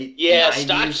like the late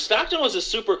 90s? Stockton was a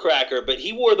super cracker, but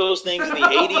he wore those things in the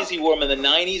 80s, he wore them in the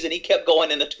 90s, and he kept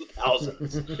going in the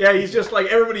 2000s. Yeah, he's just like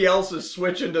everybody else is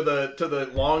switching to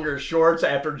the longer shorts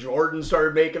after Jordan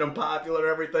started making them popular and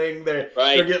everything. They're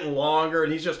getting longer,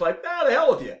 and he's just like, the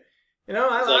hell with you.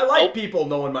 I like people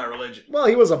knowing my religion. Well,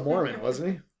 he was a Mormon,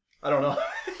 wasn't he? I don't know.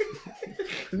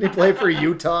 Didn't he play for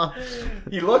Utah?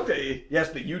 He looked at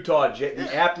the Utah,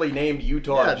 the aptly named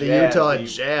Utah Jazz. The Utah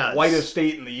Jazz. Whitest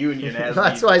state in the union.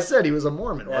 That's why I said he was a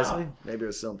Mormon, wasn't he? Maybe it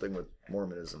was something with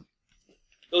Mormonism.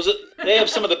 They have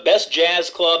some of the best jazz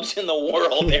clubs in the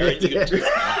world there in Utah.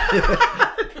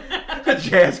 The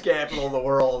jazz capital of the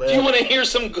world. If you want to hear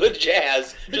some good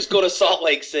jazz, just go to Salt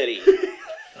Lake City.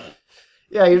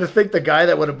 Yeah, you'd think the guy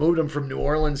that would have moved him from New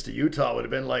Orleans to Utah would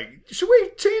have been like, should we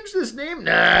change this name?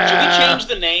 Nah. Should we change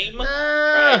the name? Nah.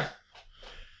 Right.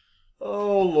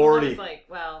 Oh, Lordy. I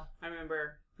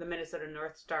remember the Minnesota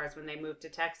North Stars when they moved to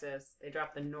Texas. They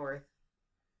dropped the North.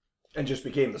 And just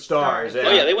became the Stars. Oh,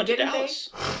 yeah, they went to Dallas.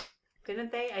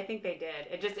 Didn't they? I think they did.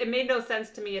 It made no sense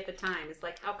to me at the time. It's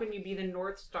like, how can you be the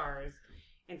North Stars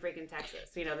in freaking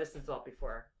Texas? This is all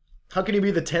before. How can you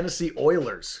be the Tennessee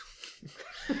Oilers?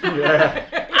 Yeah.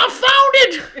 I found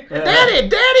it! Daddy,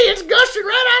 it's gushing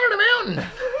right out of the mountain.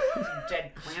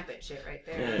 Jed Clampett shit right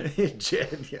there.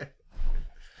 Jed, yeah.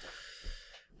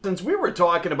 Since we were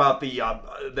talking about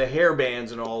the hair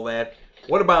bands and all that,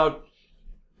 what about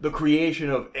the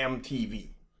creation of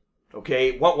MTV?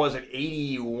 Okay, what was it,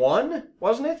 81,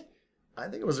 wasn't it? I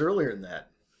think it was earlier than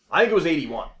that. I think it was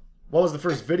 81. What was the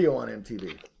first video on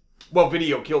MTV? Well,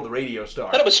 video killed the radio star.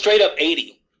 I thought it was straight up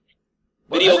 80.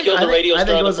 Video killed the radio star. I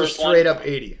think it was a straight up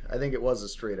 80. I think it was a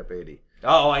straight up 80.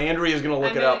 Oh, Andrea's going to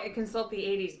look it up. Consult the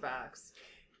 80's box.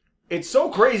 It's so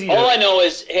crazy. All I know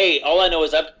is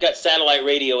I've got satellite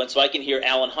radio, and so I can hear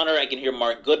Alan Hunter, I can hear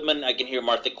Mark Goodman, I can hear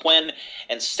Martha Quinn,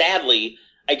 and sadly,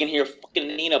 I can hear fucking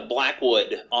Nina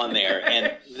Blackwood on there,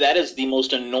 and that is the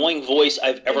most annoying voice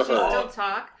I've ever heard. Still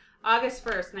talk? August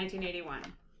 1st, 1981.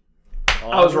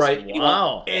 I was right.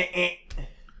 Wow. Yes.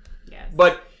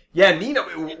 But yeah, Nina,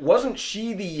 wasn't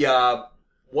she the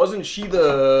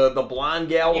blonde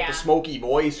gal with the smoky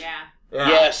voice? Yeah.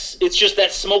 Yes, it's just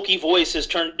that smoky voice has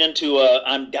turned into a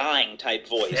I'm dying type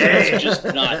voice. Hey. It's just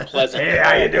not pleasant. Hey,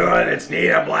 how you doing? It's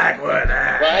Nina Blackwood.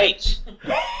 Right.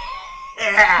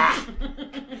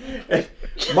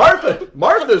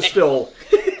 Martha's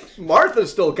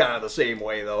still kind of the same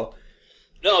way though.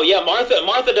 No, yeah,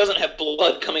 Martha doesn't have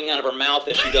blood coming out of her mouth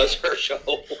as she does her show.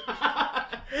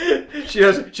 She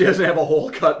doesn't have a hole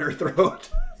cut in her throat.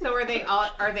 So are they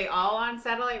all on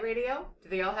satellite radio? Do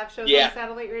they all have shows on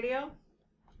satellite radio?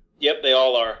 Yep, they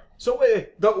all are. So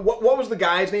what was the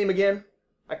guy's name again?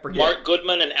 I forget. Mark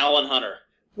Goodman and Alan Hunter.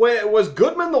 Wait, was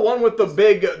Goodman the one with the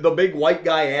big white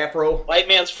guy afro? White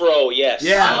man's fro, yes.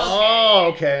 Yeah.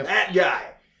 Oh, okay. That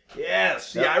guy.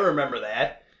 Yes. Yep. Yeah, I remember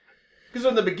that. Because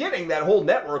in the beginning, that whole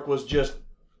network was just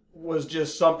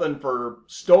something for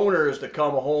stoners to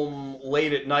come home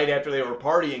late at night after they were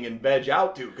partying and veg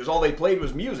out to, because all they played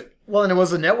was music. Well, and it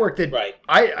was a network that, right.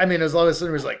 I mean, as long as it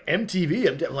was like MTV,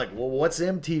 I'm like, well, what's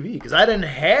MTV? Because I didn't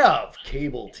have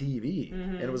cable TV,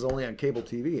 and it was only on cable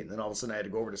TV. And then all of a sudden I had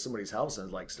to go over to somebody's house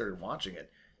and like started watching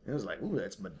it. And it was like, ooh,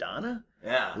 that's Madonna?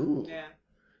 Yeah. Ooh. Yeah.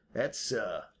 That's,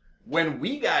 when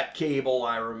we got cable,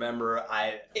 I remember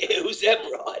Who's that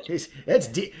broad?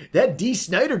 That D.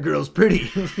 Snyder girl's pretty.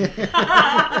 Is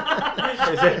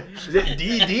it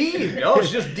DD? No, it's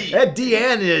just D. That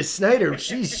Deanne Snyder,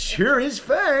 she sure is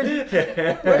fine. A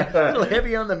little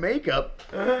heavy on the makeup.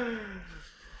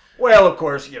 Well, of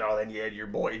course, then you had your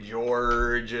boy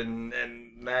George and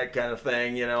that kind of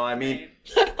thing, I mean...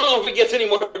 I don't know if it gets any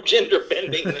more gender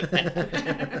bending than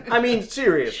that. I mean,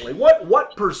 seriously,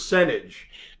 what percentage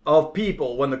of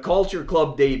people, when the Culture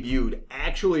Club debuted,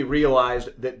 actually realized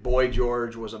that Boy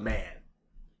George was a man?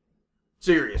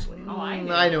 Seriously. Oh, I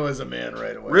knew. I knew it was a man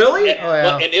right away. Really? Oh, yeah.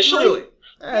 Well, initially? Really?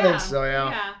 I think so, yeah.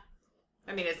 Yeah.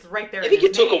 I mean, it's right there. I think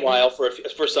it took a while for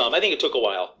some. I think it took a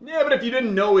while. Yeah, but if you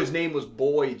didn't know his name was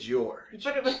Boy George.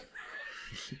 But it was...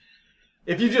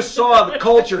 If you just saw the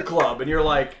Culture Club and you're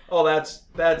like, oh, that's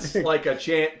like a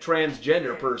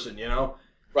transgender person,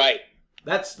 Right.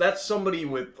 That's somebody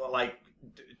with like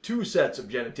 2 sets of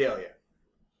genitalia.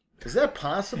 Is that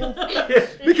possible?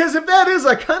 Because if that is,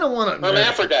 I kind of want to...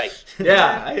 Hermaphrodite.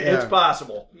 Yeah, it's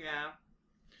possible. Yeah.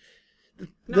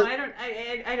 No, I don't.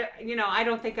 I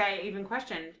don't think I even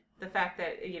questioned the fact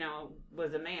that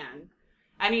was a man.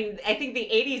 I mean, I think the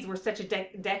 80s were such a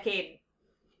decade,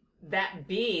 that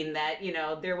being that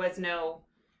there was no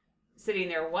sitting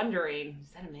there wondering, is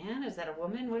that a man? Is that a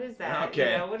woman? What is that?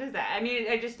 Okay. What is that? I mean,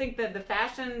 I just think that the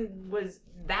fashion was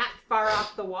that far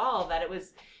off the wall that it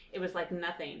was like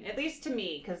nothing, at least to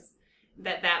me, because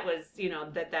that was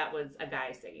that was a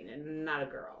guy singing and not a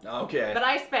girl. Okay. But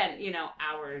I spent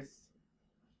hours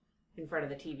in front of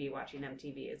the TV watching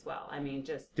MTV as well. I mean,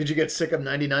 just... Did you get sick of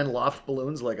 99 Loft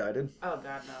balloons like I did? Oh,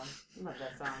 God, no. I love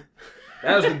that song.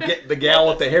 That was the gal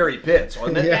with the hairy pits,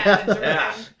 wasn't it?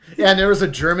 Yeah. Yeah, and there was a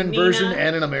German Nina. version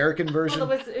and an American version.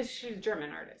 Well, she's a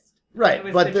German artist. Right,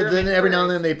 but then every now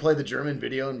and then they play the German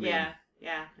video. And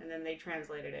yeah, and then they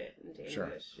translated it into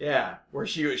English. Yeah, where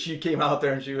she came out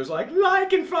there and she was like,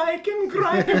 Leiken, Feiken,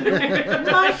 Greiken,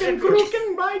 Meiken,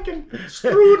 Kruken, Biken,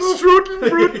 Strudel, Strudel,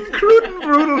 Bruten, Kruten,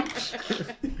 Brudel,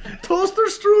 Toaster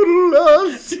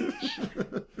Strudel,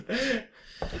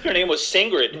 Her name was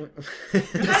Singrid.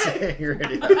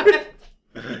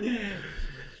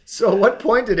 So, at what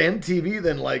point did MTV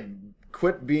then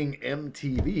quit being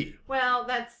MTV? Well,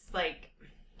 that's like...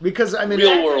 Because I mean,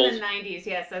 Real World in the 90s.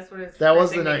 Yes, that's what it's. That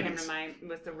was the 90s. That came to mind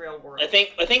was the Real World. I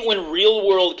think when Real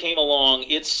World came along,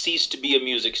 it ceased to be a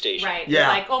music station. Right. Yeah.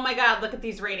 It's like, oh my God, look at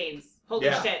these ratings.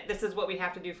 Holy shit, this is what we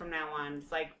have to do from now on.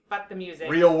 It's like, fuck the music.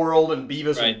 Real World and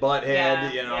Beavis and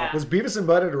Butthead, Yeah. Was Beavis and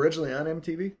Butthead originally on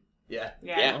MTV? Yeah.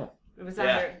 Yeah. Oh. It was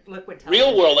under Liquid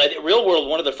Television. Real World,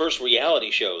 one of the first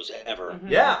reality shows ever. Mm-hmm.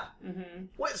 Yeah. Mm-hmm.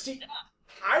 Well, see,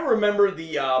 I remember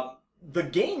the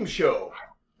game show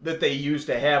that they used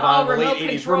to have on the late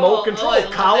 80s. Remote Control.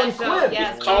 Colin Quinn.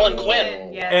 Yes, Colin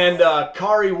Quinn. Yes. And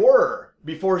Kari Wuhrer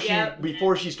before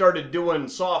she started doing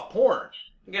soft porn.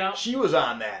 Yep. She was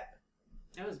on that.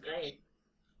 That was great.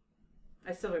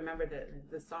 I still remember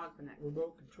the song from that,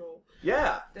 Remote Control.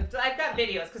 Yeah. I've got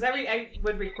videos because I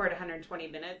would record 120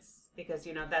 minutes because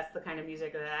that's the kind of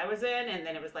music that I was in, and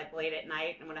then it was like late at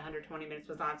night and when 120 minutes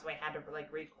was on, so I had to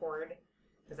like record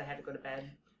because I had to go to bed.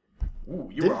 Ooh,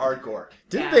 you were hardcore.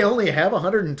 Didn't they only have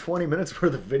 120 minutes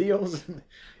worth of videos?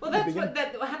 Well, that's what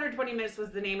that 120 minutes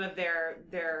was the name of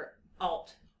their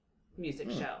alt music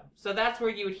show. So that's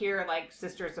where you would hear like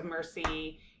Sisters of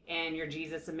Mercy and your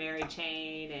Jesus and Mary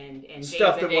Chain and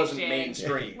stuff Jane's that wasn't Addiction.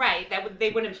 mainstream. Right, they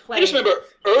wouldn't play. I just remember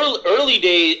early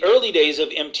days of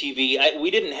MTV. We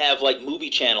didn't have like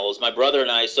movie channels, my brother and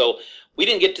I, so we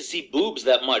didn't get to see boobs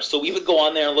that much. So we would go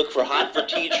on there and look for Hot for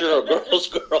Teacher or Girls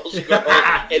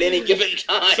at any given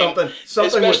time. Something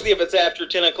especially if it's after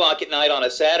 10 o'clock at night on a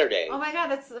Saturday. Oh my God,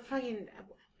 that's the fucking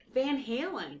Van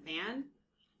Halen, man.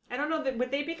 I don't know,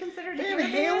 would they be considered Van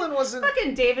Halen wasn't...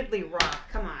 Fucking David Lee Roth,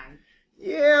 come on.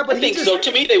 Yeah, but I think so.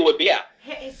 To me, they would be. Yeah.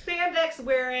 Spandex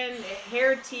wearing,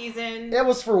 hair teasing. That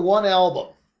was for one album.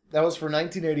 That was for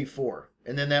 1984,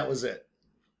 and then that was it.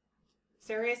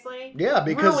 Seriously? Yeah,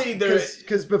 because Really,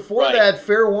 before Right. that,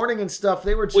 Fair Warning and stuff,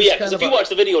 they were just Well, yeah, kind because of if you watch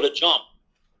the video to Jump,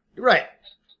 right.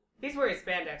 He's wearing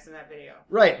spandex in that video.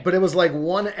 Right, but it was like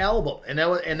one album, and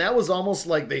that was almost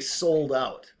like they sold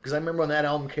out. Because I remember when that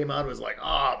album came out, it was like,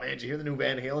 oh man, did you hear the new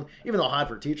Van Halen? Even though Hot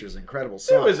for Teacher is an incredible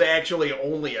song. There was actually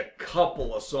only a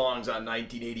couple of songs on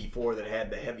 1984 that had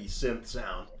the heavy synth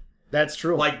sound. That's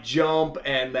true. Like Jump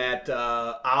and that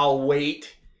I'll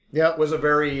Wait Yep. was a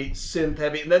very synth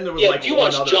heavy. And then there was yeah, like if you one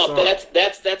watch other Jump, song.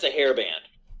 that's a hair band.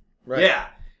 Right. Yeah.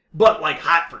 But like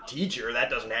Hot for Teacher, that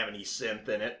doesn't have any synth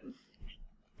in it.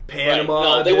 Panama.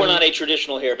 Right. No, they were didn't. not a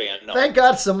traditional hair band. No. Thank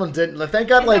God someone didn't. Thank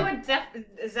God,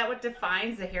 Is that what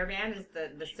defines the hairband? Is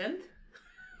the synth?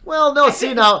 Well, no,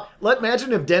 see now,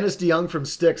 imagine if Dennis DeYoung from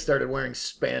Styx started wearing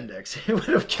spandex. It would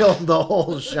have killed the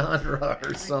whole genre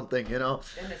or something, you know?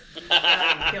 Dennis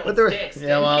DeYoung killed But there, Styx,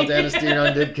 yeah, well, Dennis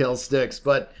DeYoung did kill Styx.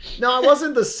 But no, it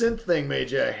wasn't the synth thing made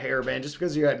you a hairband, just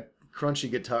because you had crunchy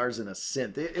guitars and a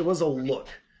synth. It was a look.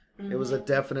 It was a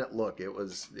definite look. It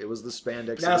was the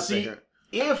spandex. Now and the see, singer.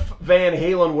 if Van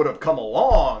Halen would have come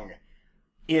along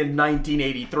in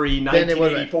 1983,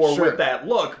 1984 sure. with that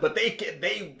look, but they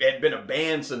had been a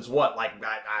band since what, like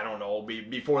I don't know,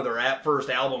 before their first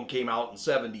album came out in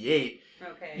 '78.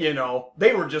 Okay. You know,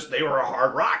 they were a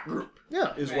hard rock group.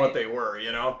 Yeah. is what they were.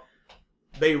 You know,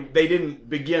 they didn't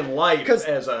begin life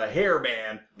as a hair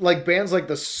band. Like bands like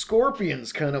the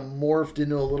Scorpions kind of morphed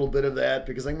into a little bit of that,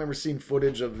 because I remember seeing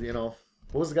footage of, you know,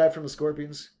 what was the guy from the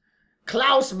Scorpions?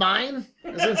 Klaus Meine?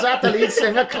 Is that the lead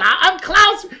singer? I'm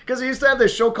Klaus! Because he used to have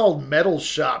this show called Metal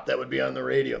Shop that would be on the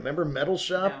radio. Remember Metal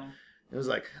Shop? No. It was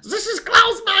like, this is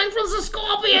Klaus Meine from the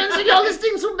Scorpions, and you're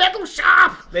listening to Metal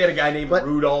Shop! They had a guy named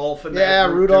Rudolph. In Yeah,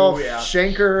 that group Rudolph too, yeah.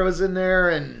 Schenker was in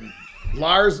there, and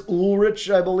Lars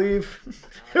Ulrich, I believe.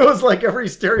 It was like every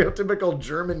stereotypical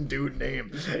German dude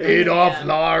name. Adolf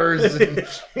Lars. And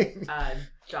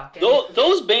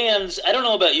Those bands, I don't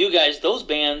know about you guys, those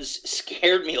bands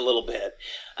scared me a little bit.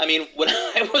 I mean, when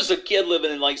I was a kid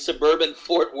living in like suburban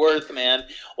Fort Worth, man,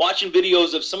 watching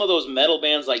videos of some of those metal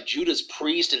bands like Judas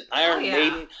Priest and Iron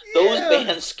Maiden, those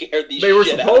bands scared the They were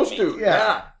shit out of supposed me. to,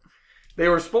 yeah. They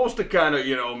were supposed to kind of,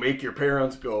 you know, make your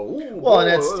parents go, ooh. well,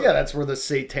 and that's where the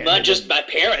satanic... Not just my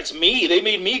parents, me. They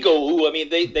made me go, ooh. I mean,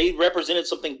 they represented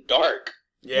something dark.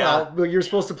 Yeah. Well, you're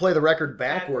supposed to play the record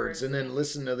backwards and then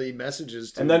listen to the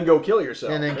messages. And then go kill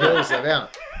yourself. And then kill yourself, yeah.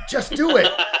 Just do it!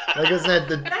 Like, isn't that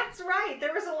the... That's right.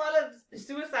 There was a lot of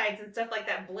suicides and stuff like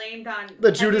that blamed on...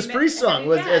 The Judas Priest song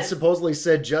was it supposedly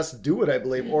said "Just Do It," I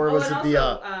believe, or was it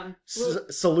the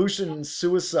Solution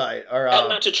Suicide? Or that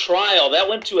went to trial. That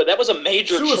was a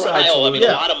major Suicide trial. I mean, Solution.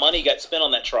 a lot of money got spent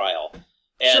on that trial,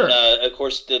 and of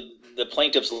course the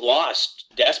plaintiffs lost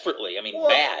desperately. I mean,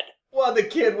 bad. Well, the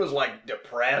kid was like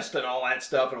depressed and all that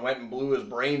stuff, and went and blew his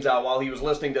brains out while he was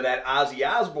listening to that Ozzy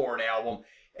Osbourne album,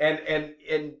 and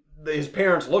his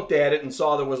parents looked at it and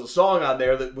saw there was a song on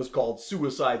there that was called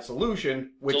Suicide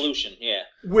Solution,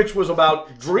 which was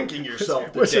about drinking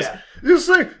yourself to death. You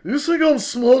think I'm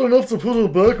smart enough to put a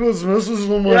backwards message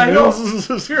on my hands?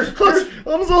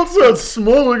 I'm not that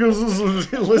smart because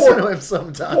listen to him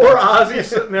sometimes. Poor Ozzy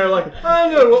sitting there like, I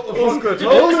don't know what the fuck we're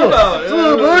talking about.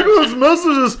 The backwards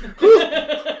messages.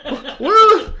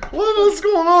 What's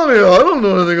going on here? I don't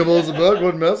know anything about the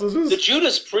backward messages. The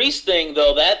Judas Priest thing,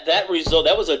 though, that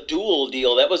was a dual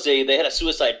deal. They had a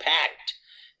suicide pact,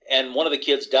 and one of the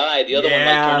kids died. The other one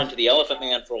turned into the Elephant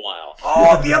Man for a while.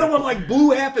 Oh, the other one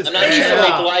blew half his I'm not face trying to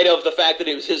off. make light of the fact that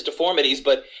it was his deformities,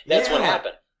 but that's what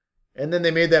happened. And then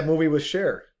they made that movie with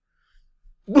Cher.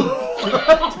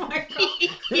 Oh my God.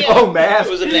 Yeah, oh, man. It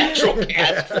was a natural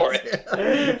cast for it.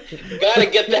 Gotta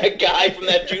get that guy from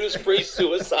that Judas Priest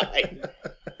suicide.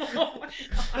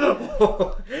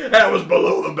 That was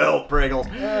below the belt, Pringles.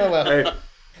 Oh, well. Hey,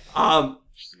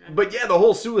 but yeah, the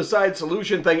whole Suicide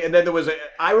Solution thing, and then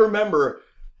I remember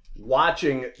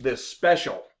watching this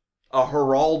special, a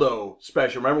Geraldo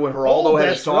special. Remember when Geraldo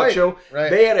had his talk show? Right.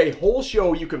 They had a whole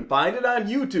show, you can find it on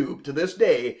YouTube to this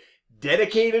day,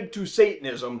 dedicated to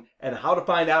Satanism and how to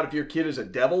find out if your kid is a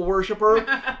devil worshiper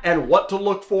and what to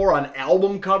look for on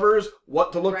album covers,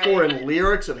 what to look for in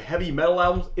lyrics of heavy metal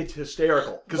albums. It's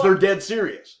hysterical because they're dead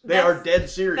serious. They are dead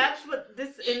serious. That's what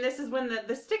this is when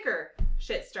the sticker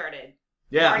shit started.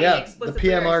 Yeah, the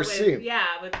PMRC.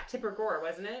 With Tipper Gore,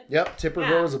 wasn't it? Yep, Tipper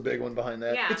Gore was a big one behind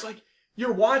that. Yeah. It's like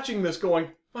you're watching this going,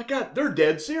 my God, they're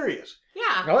dead serious.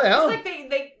 Yeah. Oh, yeah.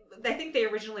 It's like I think they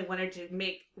originally wanted to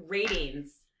make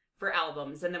ratings for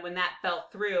albums, and then when that fell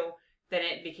through, then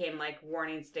it became like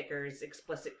warning stickers,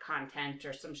 explicit content,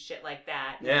 or some shit like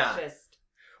that. Yeah. It's just...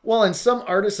 Well, and some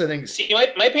artists, I think... See,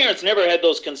 my parents never had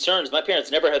those concerns. My parents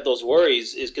never had those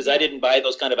worries, is because I didn't buy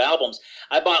those kind of albums.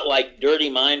 I bought, like, Dirty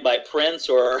Mind by Prince,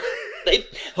 or... Their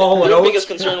biggest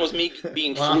concern was me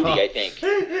being fruity, I think.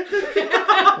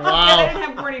 Wow. I didn't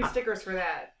have warning stickers for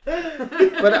that.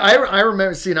 But I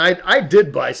remember seeing, I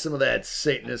did buy some of that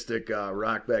Satanistic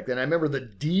rock back then. I remember the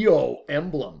Dio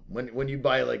emblem, when you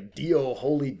buy, like, Dio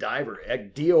Holy Diver.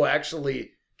 Dio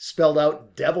actually spelled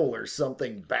out devil or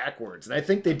something backwards. And I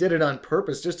think they did it on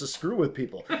purpose just to screw with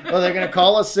people. Oh, they're going to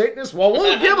call us Satanists? Well,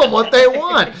 we'll give them what they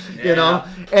want, you know?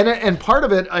 And part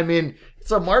of it, I mean, it's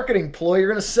a marketing ploy. You're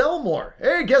going to sell more.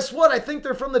 Hey, guess what? I think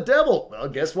they're from the devil. Well,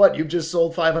 guess what? You've just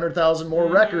sold 500,000 more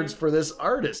records for this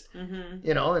artist.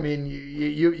 You know, I mean,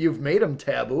 you've made them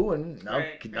taboo, and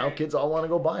now kids all want to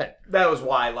go buy it. That was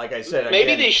why, like I said,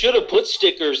 maybe they should have put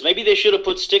stickers. Maybe they should have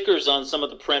put stickers on some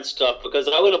of the Prince stuff, because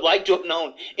I would have liked to have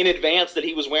known in advance that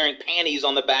he was wearing panties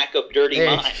on the back of Dirty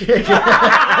Mind.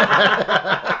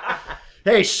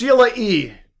 Hey, Sheila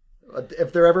E.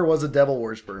 If there ever was a devil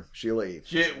worshiper, Sheila E.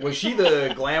 Was she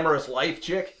the glamorous life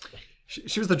chick?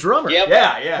 She was the drummer. Yep.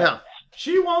 Yeah.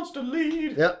 She wants to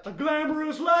lead a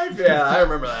glamorous life. Yeah, I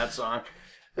remember that song.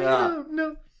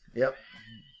 No. Yep.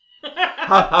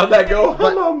 How'd that go?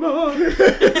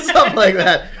 Something like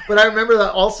that. But I remember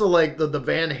that also, like the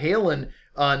Van Halen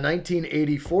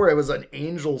 1984. It was an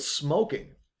angel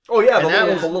smoking. Oh yeah, the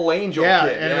little angel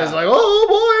kid. And it was like, oh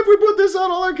boy, if we put this on,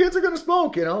 all our kids are gonna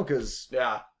smoke, you know, because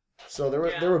So there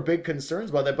were big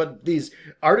concerns about that. But these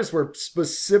artists were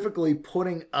specifically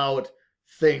putting out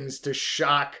things to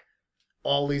shock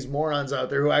all these morons out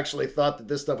there who actually thought that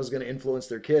this stuff was going to influence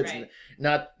their kids, and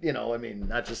not, you know, I mean,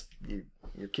 not just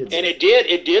your kids. And it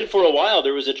did for a while.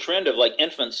 There was a trend of like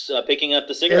infants picking up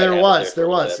the cigarette. There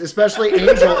was, especially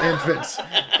angel infants.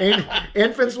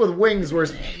 Infants with wings were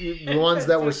the ones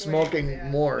that were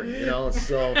smoking more, you know.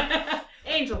 So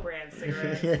Angel brand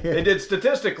cigarettes. They did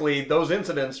statistically; those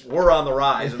incidents were on the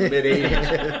rise in the mid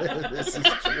 '80s. This is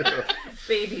true.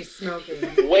 Baby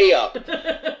smoking. Way up.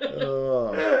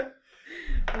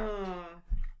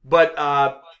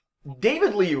 But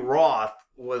David Lee Roth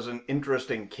was an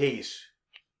interesting case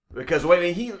because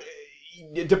when he,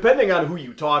 depending on who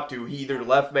you talk to, he either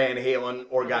left Van Halen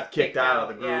or got kicked out of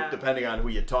the group, depending on who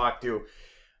you talk to.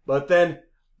 But then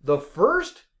the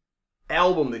first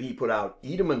album that he put out,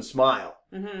 Eat 'Em and Smile,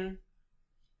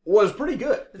 was pretty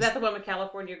good. Was that the one with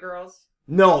California Girls?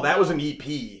 No, that was an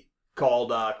EP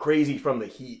called Crazy from the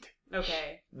Heat.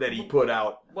 Okay. That he put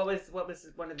out. What was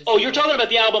one of the... Oh, you're talking about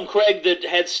the album, Craig, that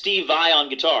had Steve Vai on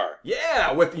guitar.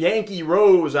 Yeah, with Yankee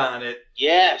Rose on it.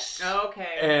 Yes. Oh,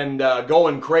 okay. And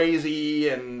Going Crazy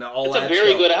and all that stuff. It's a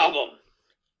very good album.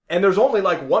 And there's only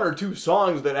like one or two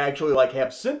songs that actually like have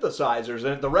synthesizers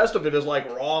in it. The rest of it is like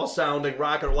raw sounding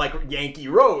rock, like Yankee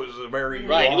Rose, a very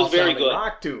raw it was very sounding good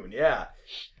rock tune. Yeah.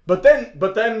 But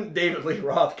then David Lee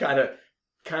Roth kind of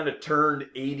turned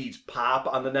 80s pop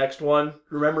on the next one.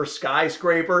 Remember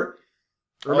Skyscraper?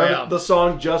 Remember the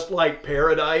song Just Like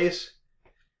Paradise?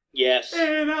 Yes.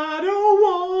 And I don't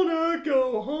wanna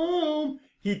go home.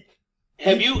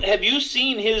 Have you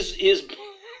seen his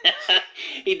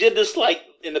he did this like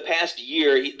in the past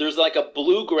year. There's like a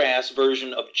bluegrass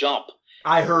version of Jump.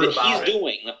 I heard that about he's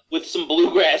doing with some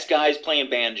bluegrass guys playing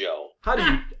banjo. How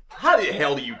the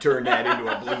hell do you turn that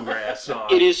into a bluegrass song?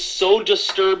 It is so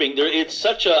disturbing. It's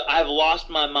such a I've lost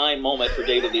my mind moment for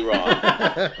David Lee Roth.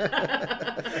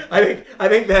 I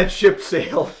think that ship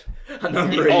sailed a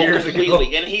number of years ago.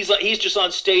 And he's just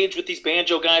on stage with these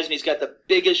banjo guys, and he's got the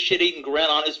biggest shit-eating grin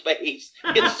on his face.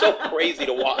 It's so crazy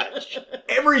to watch.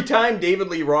 Every time David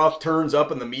Lee Roth turns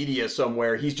up in the media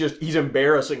somewhere, he's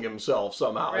embarrassing himself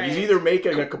somehow. Right. He's either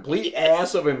making a complete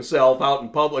ass of himself out in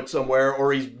public somewhere,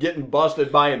 or he's getting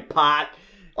busted buying pot.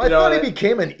 I thought he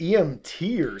became an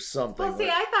EMT or something. Well, see,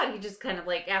 I thought he just kind of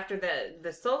like after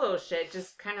the solo shit,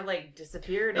 just kind of like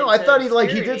disappeared. No, I thought he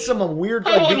did some weird.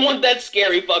 I wouldn't want that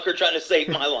scary fucker trying to save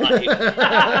my life.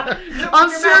 I'm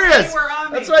serious.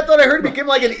 That's what I thought. I heard he became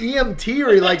like an EMT,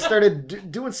 or he like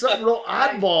started doing something real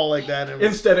oddball like that.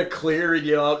 Instead of clear, he'd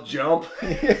yell out, "Jump!"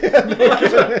 Jump!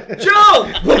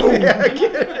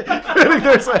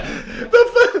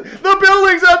 The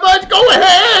building's up. Go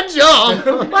ahead,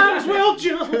 jump. Might as well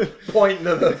jump. Pointing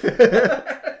to the.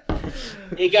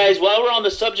 Hey guys, while we're on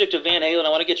the subject of Van Halen, I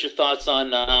want to get your thoughts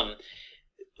on.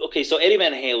 Okay, so Eddie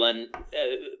Van Halen,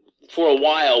 for a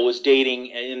while, was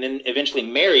dating and then eventually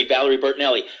married Valerie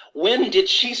Bertinelli. When did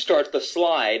she start the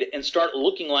slide and start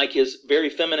looking like his very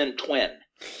feminine twin?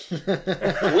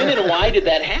 When and why did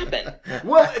that happen?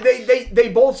 Well, they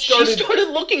both started... She started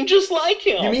looking just like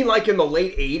him. You mean like in the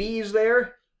late 80s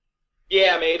there?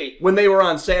 Yeah, maybe. When they were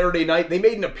on Saturday Night, they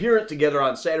made an appearance together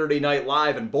on Saturday Night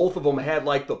Live, and both of them had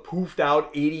like the poofed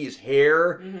out 80s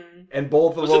hair, and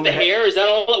both of them... Was it the hair? Is that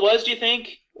all it was, do you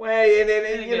think? Well,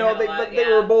 and you know, they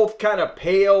were both kind of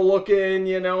pale looking,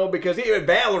 you know, because even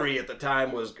Valerie at the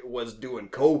time was doing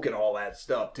coke and all that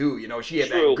stuff too. You know, she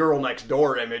had that girl next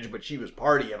door image, but she was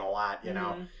partying a lot, you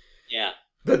know. Yeah.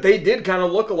 But they did kind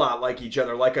of look a lot like each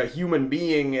other, like a human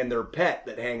being and their pet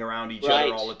that hang around each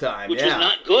other all the time. Which was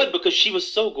not good because she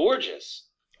was so gorgeous.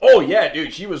 Oh, yeah,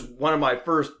 dude. She was one of my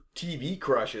first TV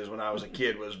crushes when I was a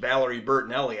kid, was Valerie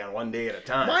Bertinelli on One Day at a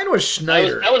Time. Mine was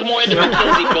Schneider. I was more into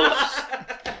Mackenzie Phillips.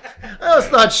 I always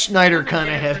thought Schneider kind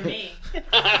of had it.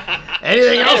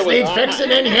 Anything else needs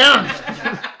fixing in here?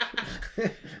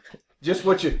 Just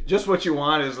what you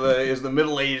want is the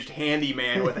middle-aged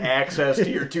handyman with access to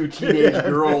your two teenage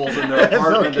girls in their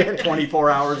apartment 24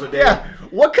 hours a day. Yeah.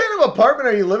 What kind of apartment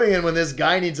are you living in when this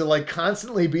guy needs to like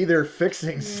constantly be there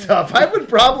fixing stuff? I would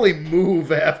probably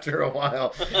move after a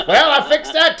while. Well, I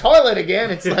fixed that toilet again.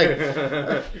 It's like,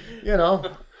 you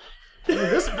know,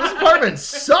 this apartment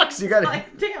sucks. You got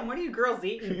like, damn, what are you girls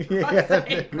eating?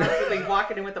 Constantly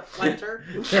walking in with a plunger.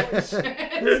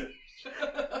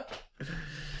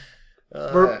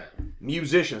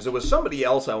 Musicians. There was somebody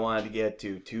else I wanted to get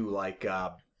to too, like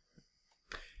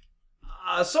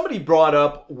somebody brought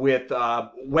up with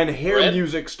when hair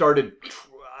music started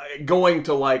going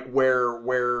to like where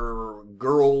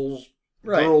girl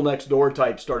next door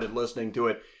type started listening to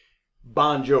it.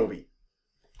 Bon Jovi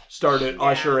started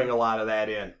ushering a lot of that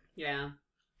in. Yeah.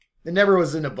 It never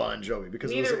was into Bon Jovi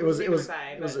because it was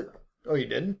oh, you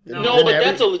didn't? No, but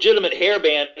that's a legitimate hair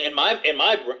band in my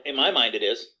mind. It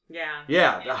is. Yeah.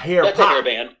 Yeah, the hair that's pop. A hair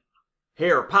band.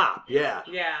 Hair pop, yeah.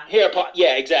 Yeah. Hair pop,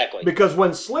 yeah, exactly. Because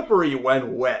when Slippery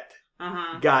When Wet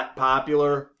got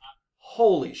popular,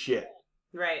 holy shit.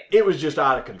 Right. It was just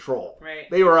out of control. Right.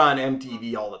 They were on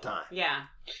MTV all the time. Yeah.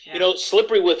 You know,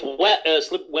 Slippery with Wet,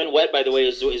 When Wet, by the way,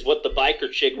 is what the biker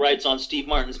chick writes on Steve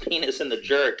Martin's penis in The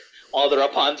Jerk while they're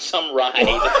up on some ride.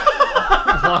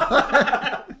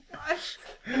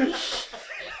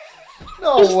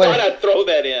 No way. Just thought I'd throw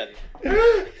that in.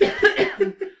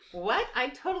 What? I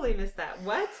totally missed that.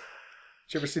 What?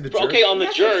 Did you ever see The Jerk? Okay, on The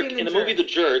Jerk, in the movie The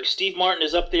Jerk, Steve Martin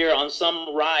is up there on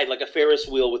some ride, like a Ferris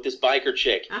wheel, with this biker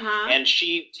chick. And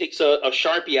she takes a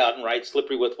Sharpie out and writes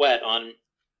Slippery with Wet on...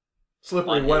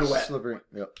 Slippery When Wet. Slippery,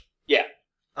 yep. Yeah.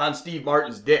 On Steve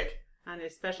Martin's dick. On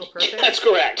his special purpose? That's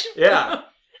correct. Yeah.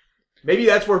 Maybe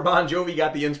that's where Bon Jovi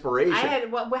got the inspiration.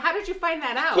 How did you find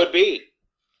that out? Could be.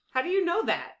 How do you know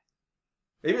that?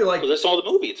 Maybe like... Because that's all the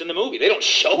movie. It's in the movie. They don't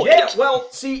show it. Yeah, well,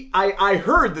 see, I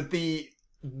heard that the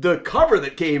cover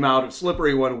that came out of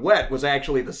Slippery When Wet was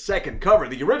actually the second cover.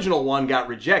 The original one got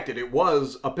rejected. It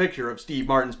was a picture of Steve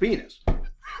Martin's penis.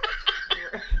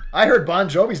 I heard Bon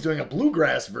Jovi's doing a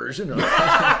bluegrass version of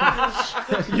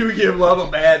it. You give love a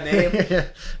bad name.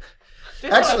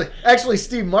 Actually,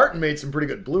 Steve Martin made some pretty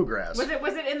good bluegrass. Was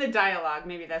it in the dialogue?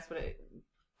 Maybe that's what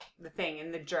the thing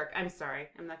in The Jerk. I'm sorry,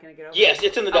 I'm not going to get over. Yes,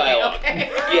 it's in the dialogue.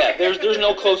 Okay. Yeah, there's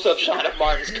no close-up shot of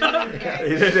Martin's cock.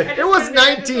 It was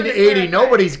 1980.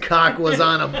 Nobody's cock was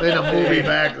on in a movie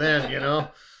back then, you know.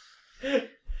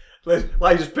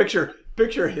 I just picture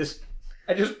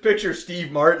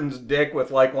Steve Martin's dick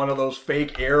with like one of those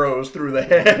fake arrows through the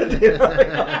head. You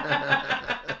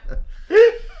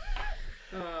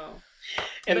know?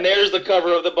 And there's the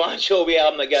cover of the Bon Jovi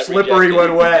album that got Slippery rejected.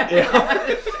 When Wet.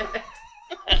 Yeah.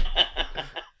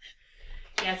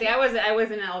 Yeah, see, I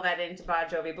wasn't all that into Bon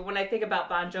Jovi, but when I think about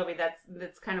Bon Jovi,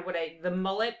 that's kind of what the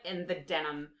mullet and the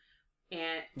denim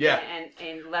and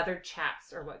leather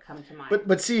chaps are what come to mind.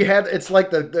 But see, it's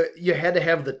like you had to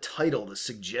have the title, the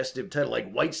suggestive title,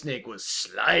 like Whitesnake was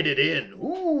Slide It In.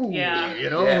 Ooh, yeah, you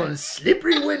know, and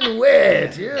Slippery When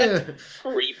Wet. Yeah,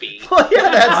 creepy. Well,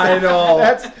 yeah, I know.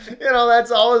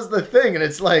 That's always the thing, and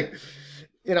it's like.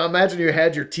 You know, imagine you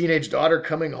had your teenage daughter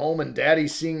coming home and daddy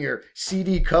seeing your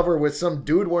CD cover with some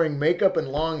dude wearing makeup and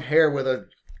long hair with a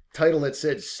title that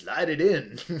said, Slide It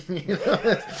In. You know,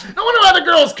 no wonder why the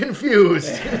girl's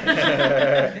confused.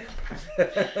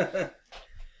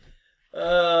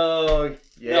 Oh,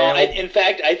 yeah. No, in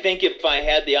fact, I think if I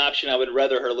had the option, I would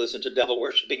rather her listen to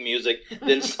devil-worshipping music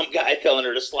than some guy telling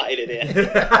her to slide it in.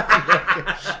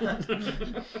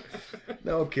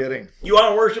 No kidding. You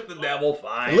want to worship the devil?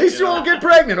 Fine. At least you won't get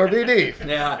pregnant or VD.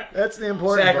 Yeah. That's the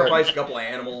important Sacrifice part. a couple of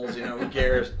animals, who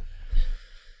cares?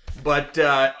 But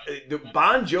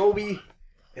Bon Jovi,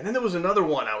 And then there was another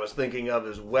one I was thinking of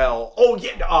as well. Oh,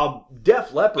 yeah,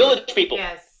 Def Leppard. Village People.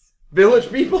 Yes.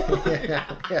 Village People?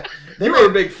 yeah. You were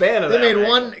a big fan of that. They made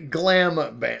one glam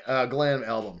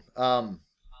album.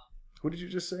 Who did you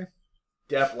just say?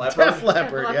 Def Leppard? Def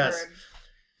Leppard, yes.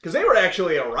 Because they were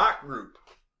actually a rock group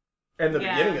in the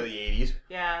beginning of the 80s.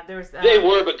 Yeah, there was... They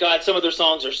were, but God, some of their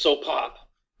songs are so pop.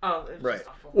 Oh, it was right. just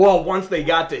awful. Well, once they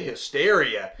got to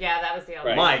Hysteria... Yeah, that was the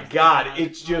album. My God,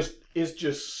 it's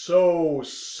just so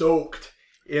soaked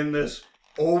in this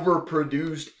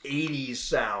overproduced 80s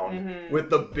sound with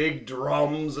the big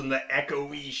drums and the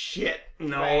echoey shit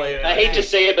and all that. I hate to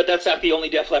say it, but that's not the only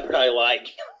Def Leppard I like.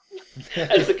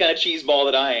 That's the kind of cheeseball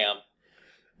that I am.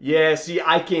 Yeah, see,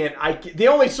 I can't. The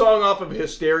only song off of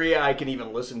Hysteria I can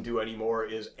even listen to anymore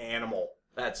is Animal.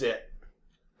 That's it.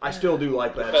 I still do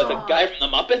like that song. The guy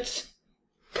from the Muppets?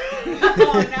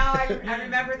 Oh, no, I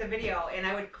remember the video, and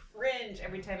I would cringe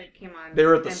every time it came on. They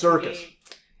were at the MTV. circus.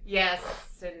 Yes,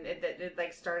 and it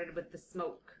like started with the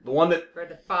smoke. The one that... Or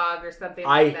the fog or something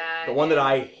like that. The one that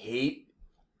I hate,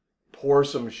 Pour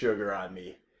Some Sugar on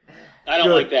Me. I don't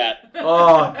like that.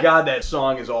 Oh, God, that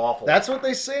song is awful. That's what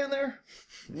they say in there?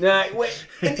 Nah, wait.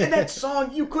 And that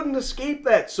song, you couldn't escape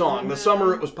that song the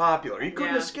summer it was popular. You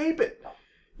couldn't escape it.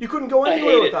 You couldn't go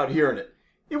anywhere without hearing it.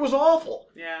 It was awful.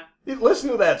 Yeah. Listen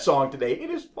to that song today. It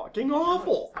is fucking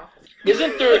awful.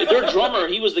 Isn't their drummer,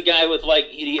 he was the guy with, like,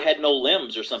 he had no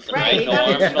limbs or something, right? No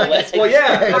arms, no legs. Well,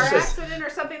 yeah. Car accident or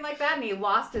something like that, and he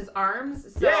lost his arms,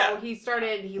 so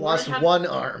he lost one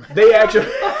arm. They actually...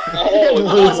 he didn't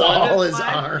lose all his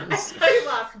arms. He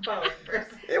lost both.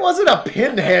 It wasn't a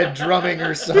pinhead drumming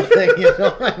or something, you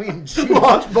know? I mean, he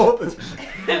lost both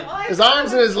his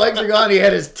arms and his legs are gone. He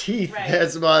had his teeth. Right.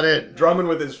 That's about it. Drumming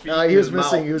with his feet. He was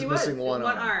missing. He was missing one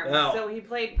arm. Oh. So he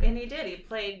played, and he did. He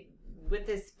played with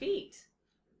his feet.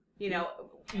 You know,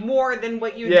 more than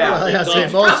what you. Yeah,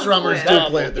 most drummers do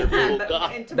play with their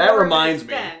feet. That reminds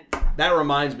me. That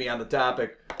reminds me on the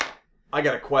topic. I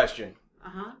got a question.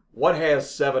 What has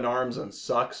 7 arms and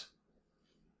sucks?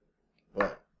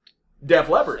 What? Def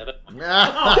Leppard.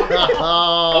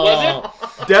 Oh,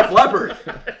 was it? Def Leppard.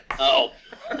 Oh.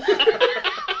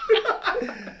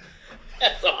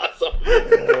 That's awesome.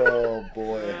 Oh,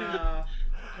 boy.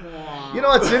 You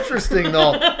know, it's interesting,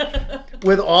 though.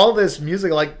 With all this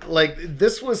music, like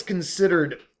this was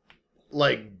considered,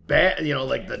 like, bad, you know,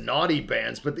 like the naughty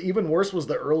bands. But even worse was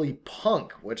the early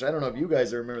punk, which I don't know if you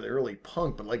guys remember the early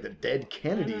punk, but like the Dead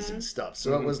Kennedys and stuff.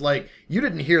 So it was like, you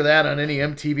didn't hear that on any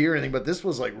MTV or anything, but this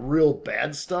was like real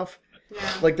bad stuff.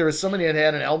 Yeah. Like there was somebody that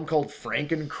had an album called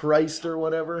Frankenchrist or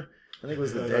whatever. I think it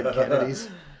was the Dead Kennedys.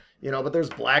 You know, but there's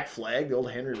Black Flag, the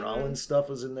old Henry Rollins stuff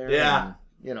was in there. Yeah. And,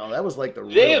 you know, that was like the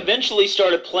They eventually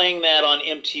started playing that on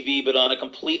MTV, but on a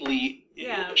completely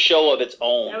show of its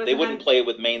own. They wouldn't play it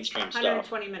with mainstream stuff.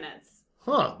 120 minutes.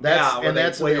 Huh.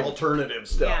 That's play alternative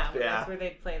stuff. Yeah, that's where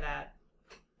they play that.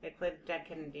 They played Dead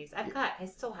Kennedys. I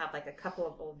still have like a couple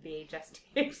of old VHS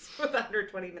tapes with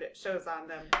 120-minute shows on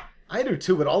them. I do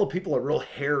too, but all the people are real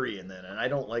hairy in that, and I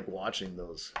don't like watching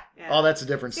those. Yeah. Oh, that's a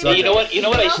different subject. You know what? You know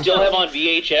what? I still have on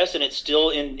VHS, and it's still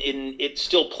it's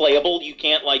still playable. You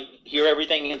can't like hear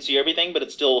everything and see everything, but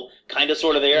it's still kind of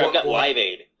sort of there. I've got Live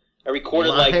Aid. I recorded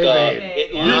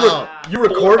You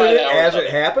recorded it as it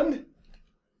happened.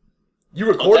 You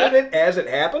recorded it as it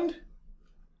happened.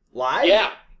 Live.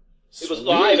 Yeah. It was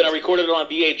live, and I recorded it on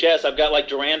VHS. I've got like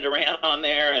Duran Duran on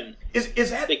there, and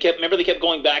is that they kept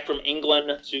going back from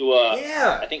England to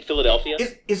I think Philadelphia.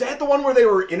 Is that the one where they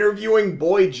were interviewing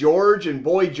Boy George, and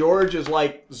Boy George is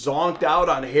like zonked out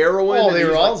on heroin? Oh, they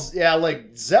were all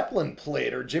like Zeppelin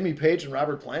played, or Jimmy Page and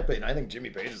Robert Plant played, and I think Jimmy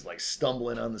Page is like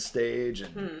stumbling on the stage,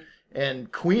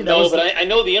 and Queen. No, but I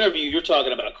know the interview you're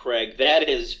talking about, Craig. That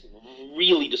is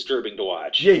really disturbing to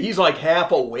watch. Yeah, he's like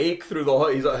half awake through the whole...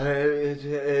 He's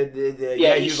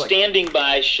like... he's standing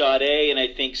by Sade and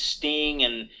I think Sting,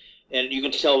 and you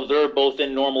can tell they're both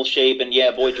in normal shape, and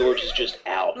Boy George is just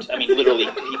out. I mean, literally,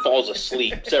 he falls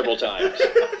asleep several times.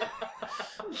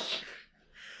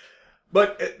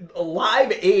 But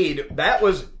Live Aid, that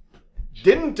was...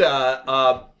 Didn't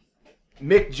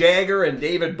Mick Jagger and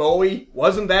David Bowie,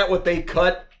 wasn't that what they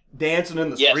cut Dancing in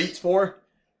the Streets for?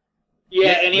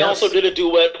 Yeah, and he also did a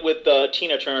duet with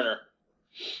Tina Turner.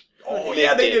 Oh,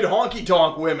 yeah, they did Honky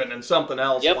Tonk Women and something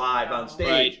else live on stage.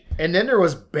 Right. And then there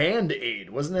was Band Aid.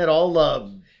 Wasn't that all...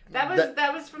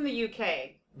 That was from the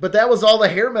UK. But that was all the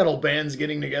hair metal bands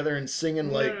getting together and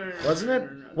singing, wasn't it?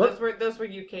 No. Those were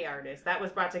UK artists. That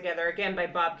was brought together, again, by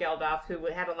Bob Geldof, who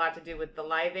had a lot to do with the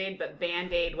Live Aid, but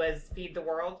Band Aid was Feed the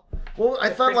World. Well, I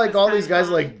thought like all these guys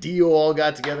like Dio all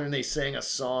got together and they sang a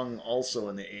song also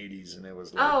in the 80s, and it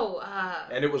was like...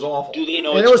 and it was awful. Do they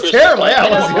know and it was Christmas terrible. time? Yeah,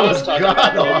 it was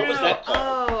What was that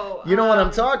called? You know what I'm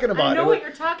talking about. I know what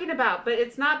you're talking about, but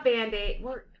it's not Band-Aid.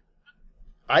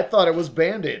 I thought it was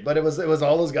Band-Aid, but it was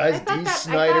all those guys, Dee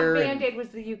Snider. I thought Band-Aid was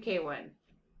the UK one.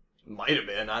 Might have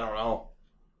been. I don't know.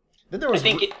 Then there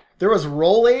was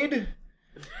Roll-Aid.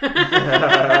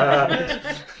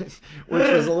 Which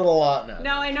was a little lot.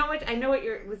 No, I know what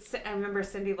you're. I remember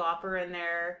Cyndi Lauper in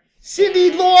there.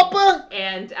 Cyndi Lauper.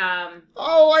 And I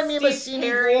remember Steve Cyndi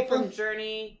Perry Lauper from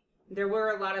Journey. There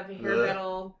were a lot of hair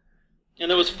metal. And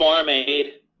there was Farm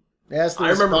Aid. Yes, I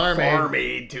remember Farm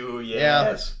Aid too.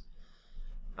 Yes.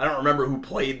 I don't remember who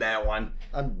played that one.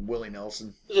 I'm Willie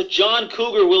Nelson. It was a John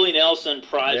Cougar Willie Nelson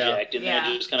project, and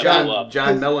then it just kind of blew up.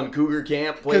 John Mellon Cougar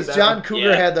Camp played that. Because John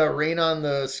Cougar had the Rain on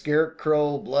the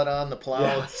Scarecrow, Blood on the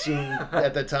Plow tune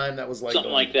at the time. That was like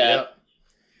something like that. Yep.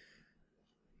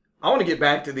 I want to get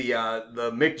back to the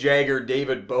Mick Jagger,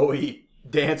 David Bowie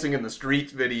Dancing in the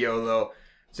Streets video, though.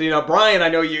 So, Brian, I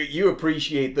know you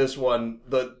appreciate this one,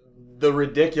 the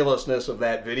ridiculousness of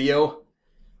that video,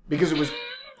 because it was...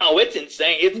 Oh, it's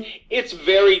insane. It's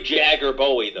very Jagger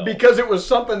Bowie, though. Because it was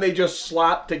something they just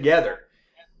slapped together.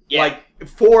 Yeah. Like,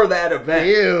 for that event.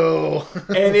 Ew.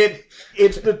 And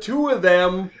it's the two of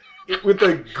them with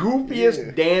the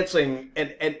goofiest dancing,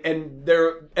 and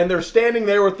they're standing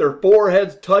there with their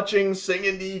foreheads touching,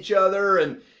 singing to each other,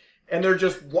 and they're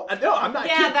just... No, I'm not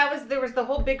kidding. There was the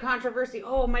whole big controversy.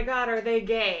 Oh my God, are they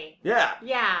gay? Yeah.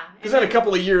 Yeah. Because then a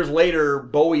couple of years later,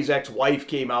 Bowie's ex-wife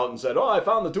came out and said, I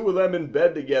found the two of them in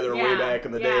bed together way back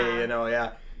in the day,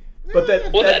 But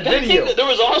that video... There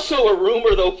was also a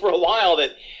rumor, though, for a while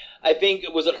that I think,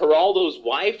 was it Geraldo's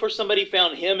wife or somebody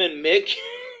found him and Mick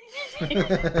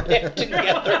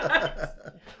together?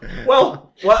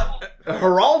 Well,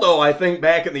 Geraldo, I think,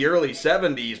 back in the early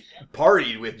 70s,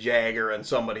 partied with Jagger and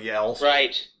somebody else.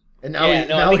 Right. And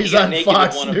now he's on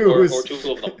Fox News. Or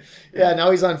two of them. Yeah,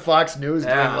 now he's on Fox News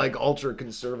doing like ultra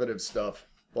conservative stuff.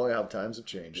 Boy, how times have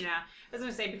changed. Yeah, I was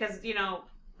gonna say because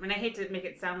I hate to make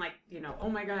it sound like oh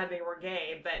my God, they were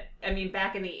gay, but I mean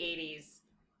back in the 80s,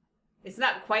 it's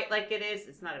not quite like it is.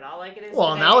 It's not at all like it is.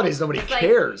 Well, nowadays nobody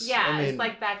cares. It's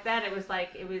like back then. It was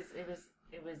like it was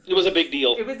a big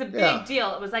deal. It was a big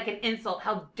deal. It was like an insult.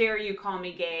 How dare you call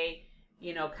me gay?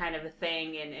 Kind of a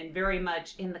thing, and very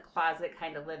much in the closet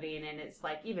kind of living. And it's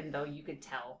like, even though you could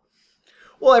tell.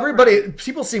 Well,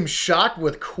 people seem shocked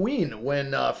with Queen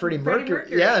when Freddie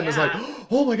Mercury, and it's like,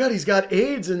 oh my God, he's got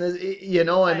AIDS, and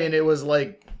I mean, it was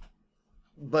like,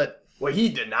 but. Well, he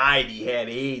denied he had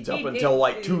AIDS up until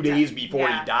like 2 days before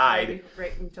he died.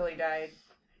 Right until he died.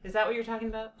 Is that what you're talking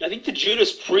about? I think the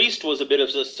Judas Priest was a bit of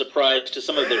a surprise to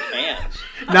some of their fans.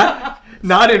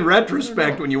 Not in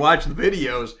retrospect when you watch the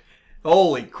videos.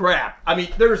 Holy crap! I mean,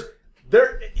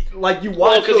 like you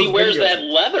watch. because he wears that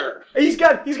leather. He's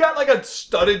got like a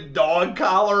studded dog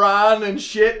collar on and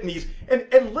shit,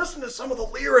 and listen to some of the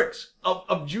lyrics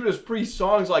of Judas Priest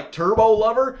songs like Turbo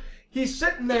Lover. He's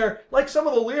sitting there, like some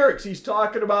of the lyrics, he's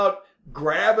talking about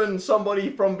grabbing somebody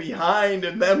from behind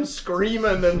and them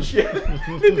screaming and shit.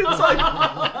 It's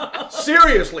like,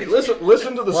 seriously,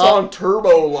 listen to the song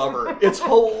Turbo Lover. It's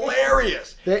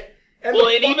hilarious. And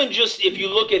even just, if you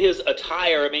look at his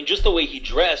attire, I mean, just the way he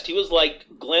dressed, he was like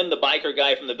Glenn, the biker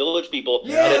guy from the Village People,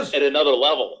 at another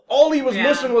level. All he was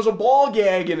missing was a ball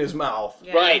gag in his mouth.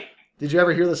 Yeah. Right. Did you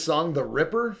ever hear the song "The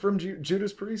Ripper" from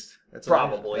Judas Priest?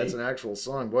 Probably. That's an actual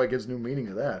song. Boy, it gives new meaning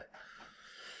to that.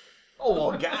 Oh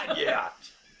well, God, yeah.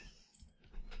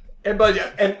 And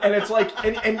it's like,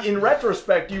 and in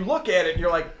retrospect, you look at it and you're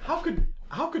like, how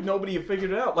could nobody have figured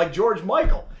it out? Like George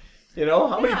Michael,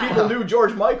 how many people knew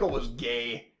George Michael was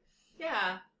gay?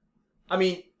 Yeah. I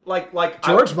mean, like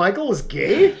George Michael was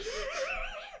gay.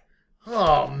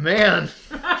 Oh man!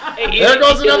 Hey, there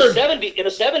goes another. In the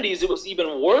 70s, it was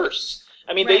even worse.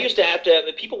 I mean, they used to have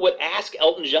to. People would ask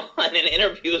Elton John in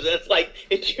interviews, and it's like,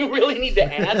 did you really need to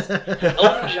ask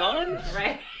Elton John?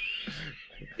 Right?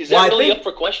 Is that really up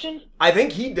for question? I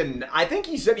think he didn't. I think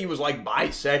he said he was like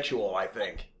bisexual. I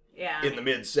think. Yeah. In the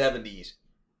mid 70s.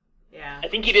 Yeah. I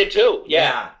think he did too.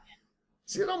 Yeah.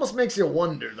 See, it almost makes you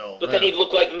wonder, though. But then he'd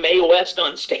look like Mae West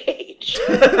on stage.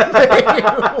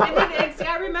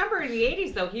 I remember in the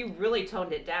 80s, though, he really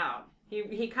toned it down.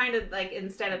 He kind of like,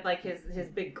 instead of like his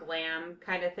big glam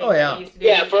kind of thing. Oh, yeah. He used to do,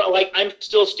 Yeah, for like I'm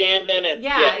Still Standing and he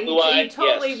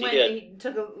totally yes, went. he did. He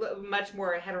took a much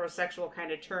more heterosexual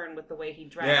kind of turn with the way he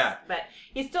dressed. Yeah. But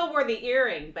he still wore the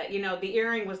earring. But the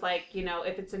earring was like,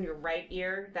 if it's in your right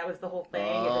ear, that was the whole thing.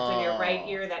 If it's in your right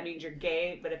ear, that means you're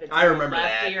gay. But if it's in your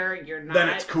left ear, you're not. Then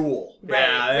it's cool. Right,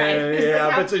 Yeah, right. yeah.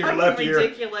 Like, If it's in your left ear,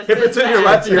 ridiculous if it's is in your that?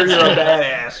 left ear, you're a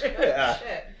badass. Yeah.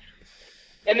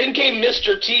 And then came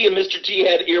Mr. T, and Mr. T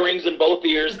had earrings in both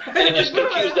ears, and it just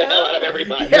confused the hell out of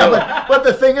everybody. Yeah, but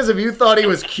the thing is, if you thought he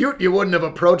was cute, you wouldn't have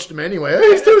approached him anyway.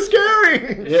 He's too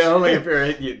scary. Yeah, only if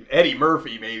you're Eddie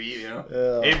Murphy, maybe,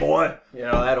 Hey, boy.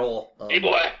 That whole... Hey,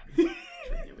 boy.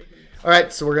 All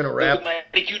right, so we're going to wrap... Look at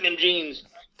my cute in jeans.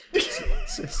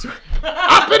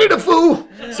 Hop into the foo!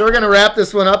 So we're going to wrap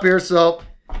this one up here, so...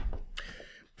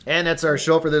 And that's our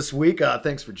show for this week.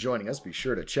 Thanks for joining us. Be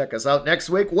sure to check us out next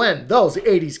week when those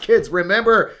 80s kids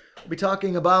remember. We'll be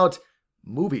talking about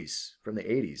movies from the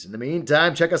 80s. In the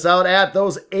meantime, check us out at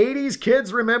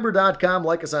those80skidsremember.com.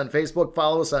 Like us on Facebook.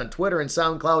 Follow us on Twitter and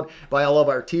SoundCloud. Buy all of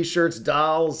our t-shirts,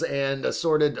 dolls, and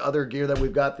assorted other gear that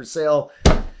we've got for sale.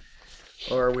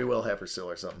 Or we will have for sale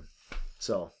or something.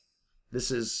 So, this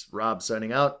is Rob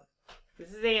signing out. This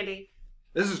is Andy.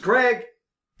 This is Craig.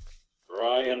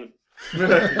 Ryan.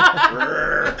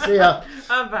 See ya.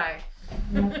 Bye.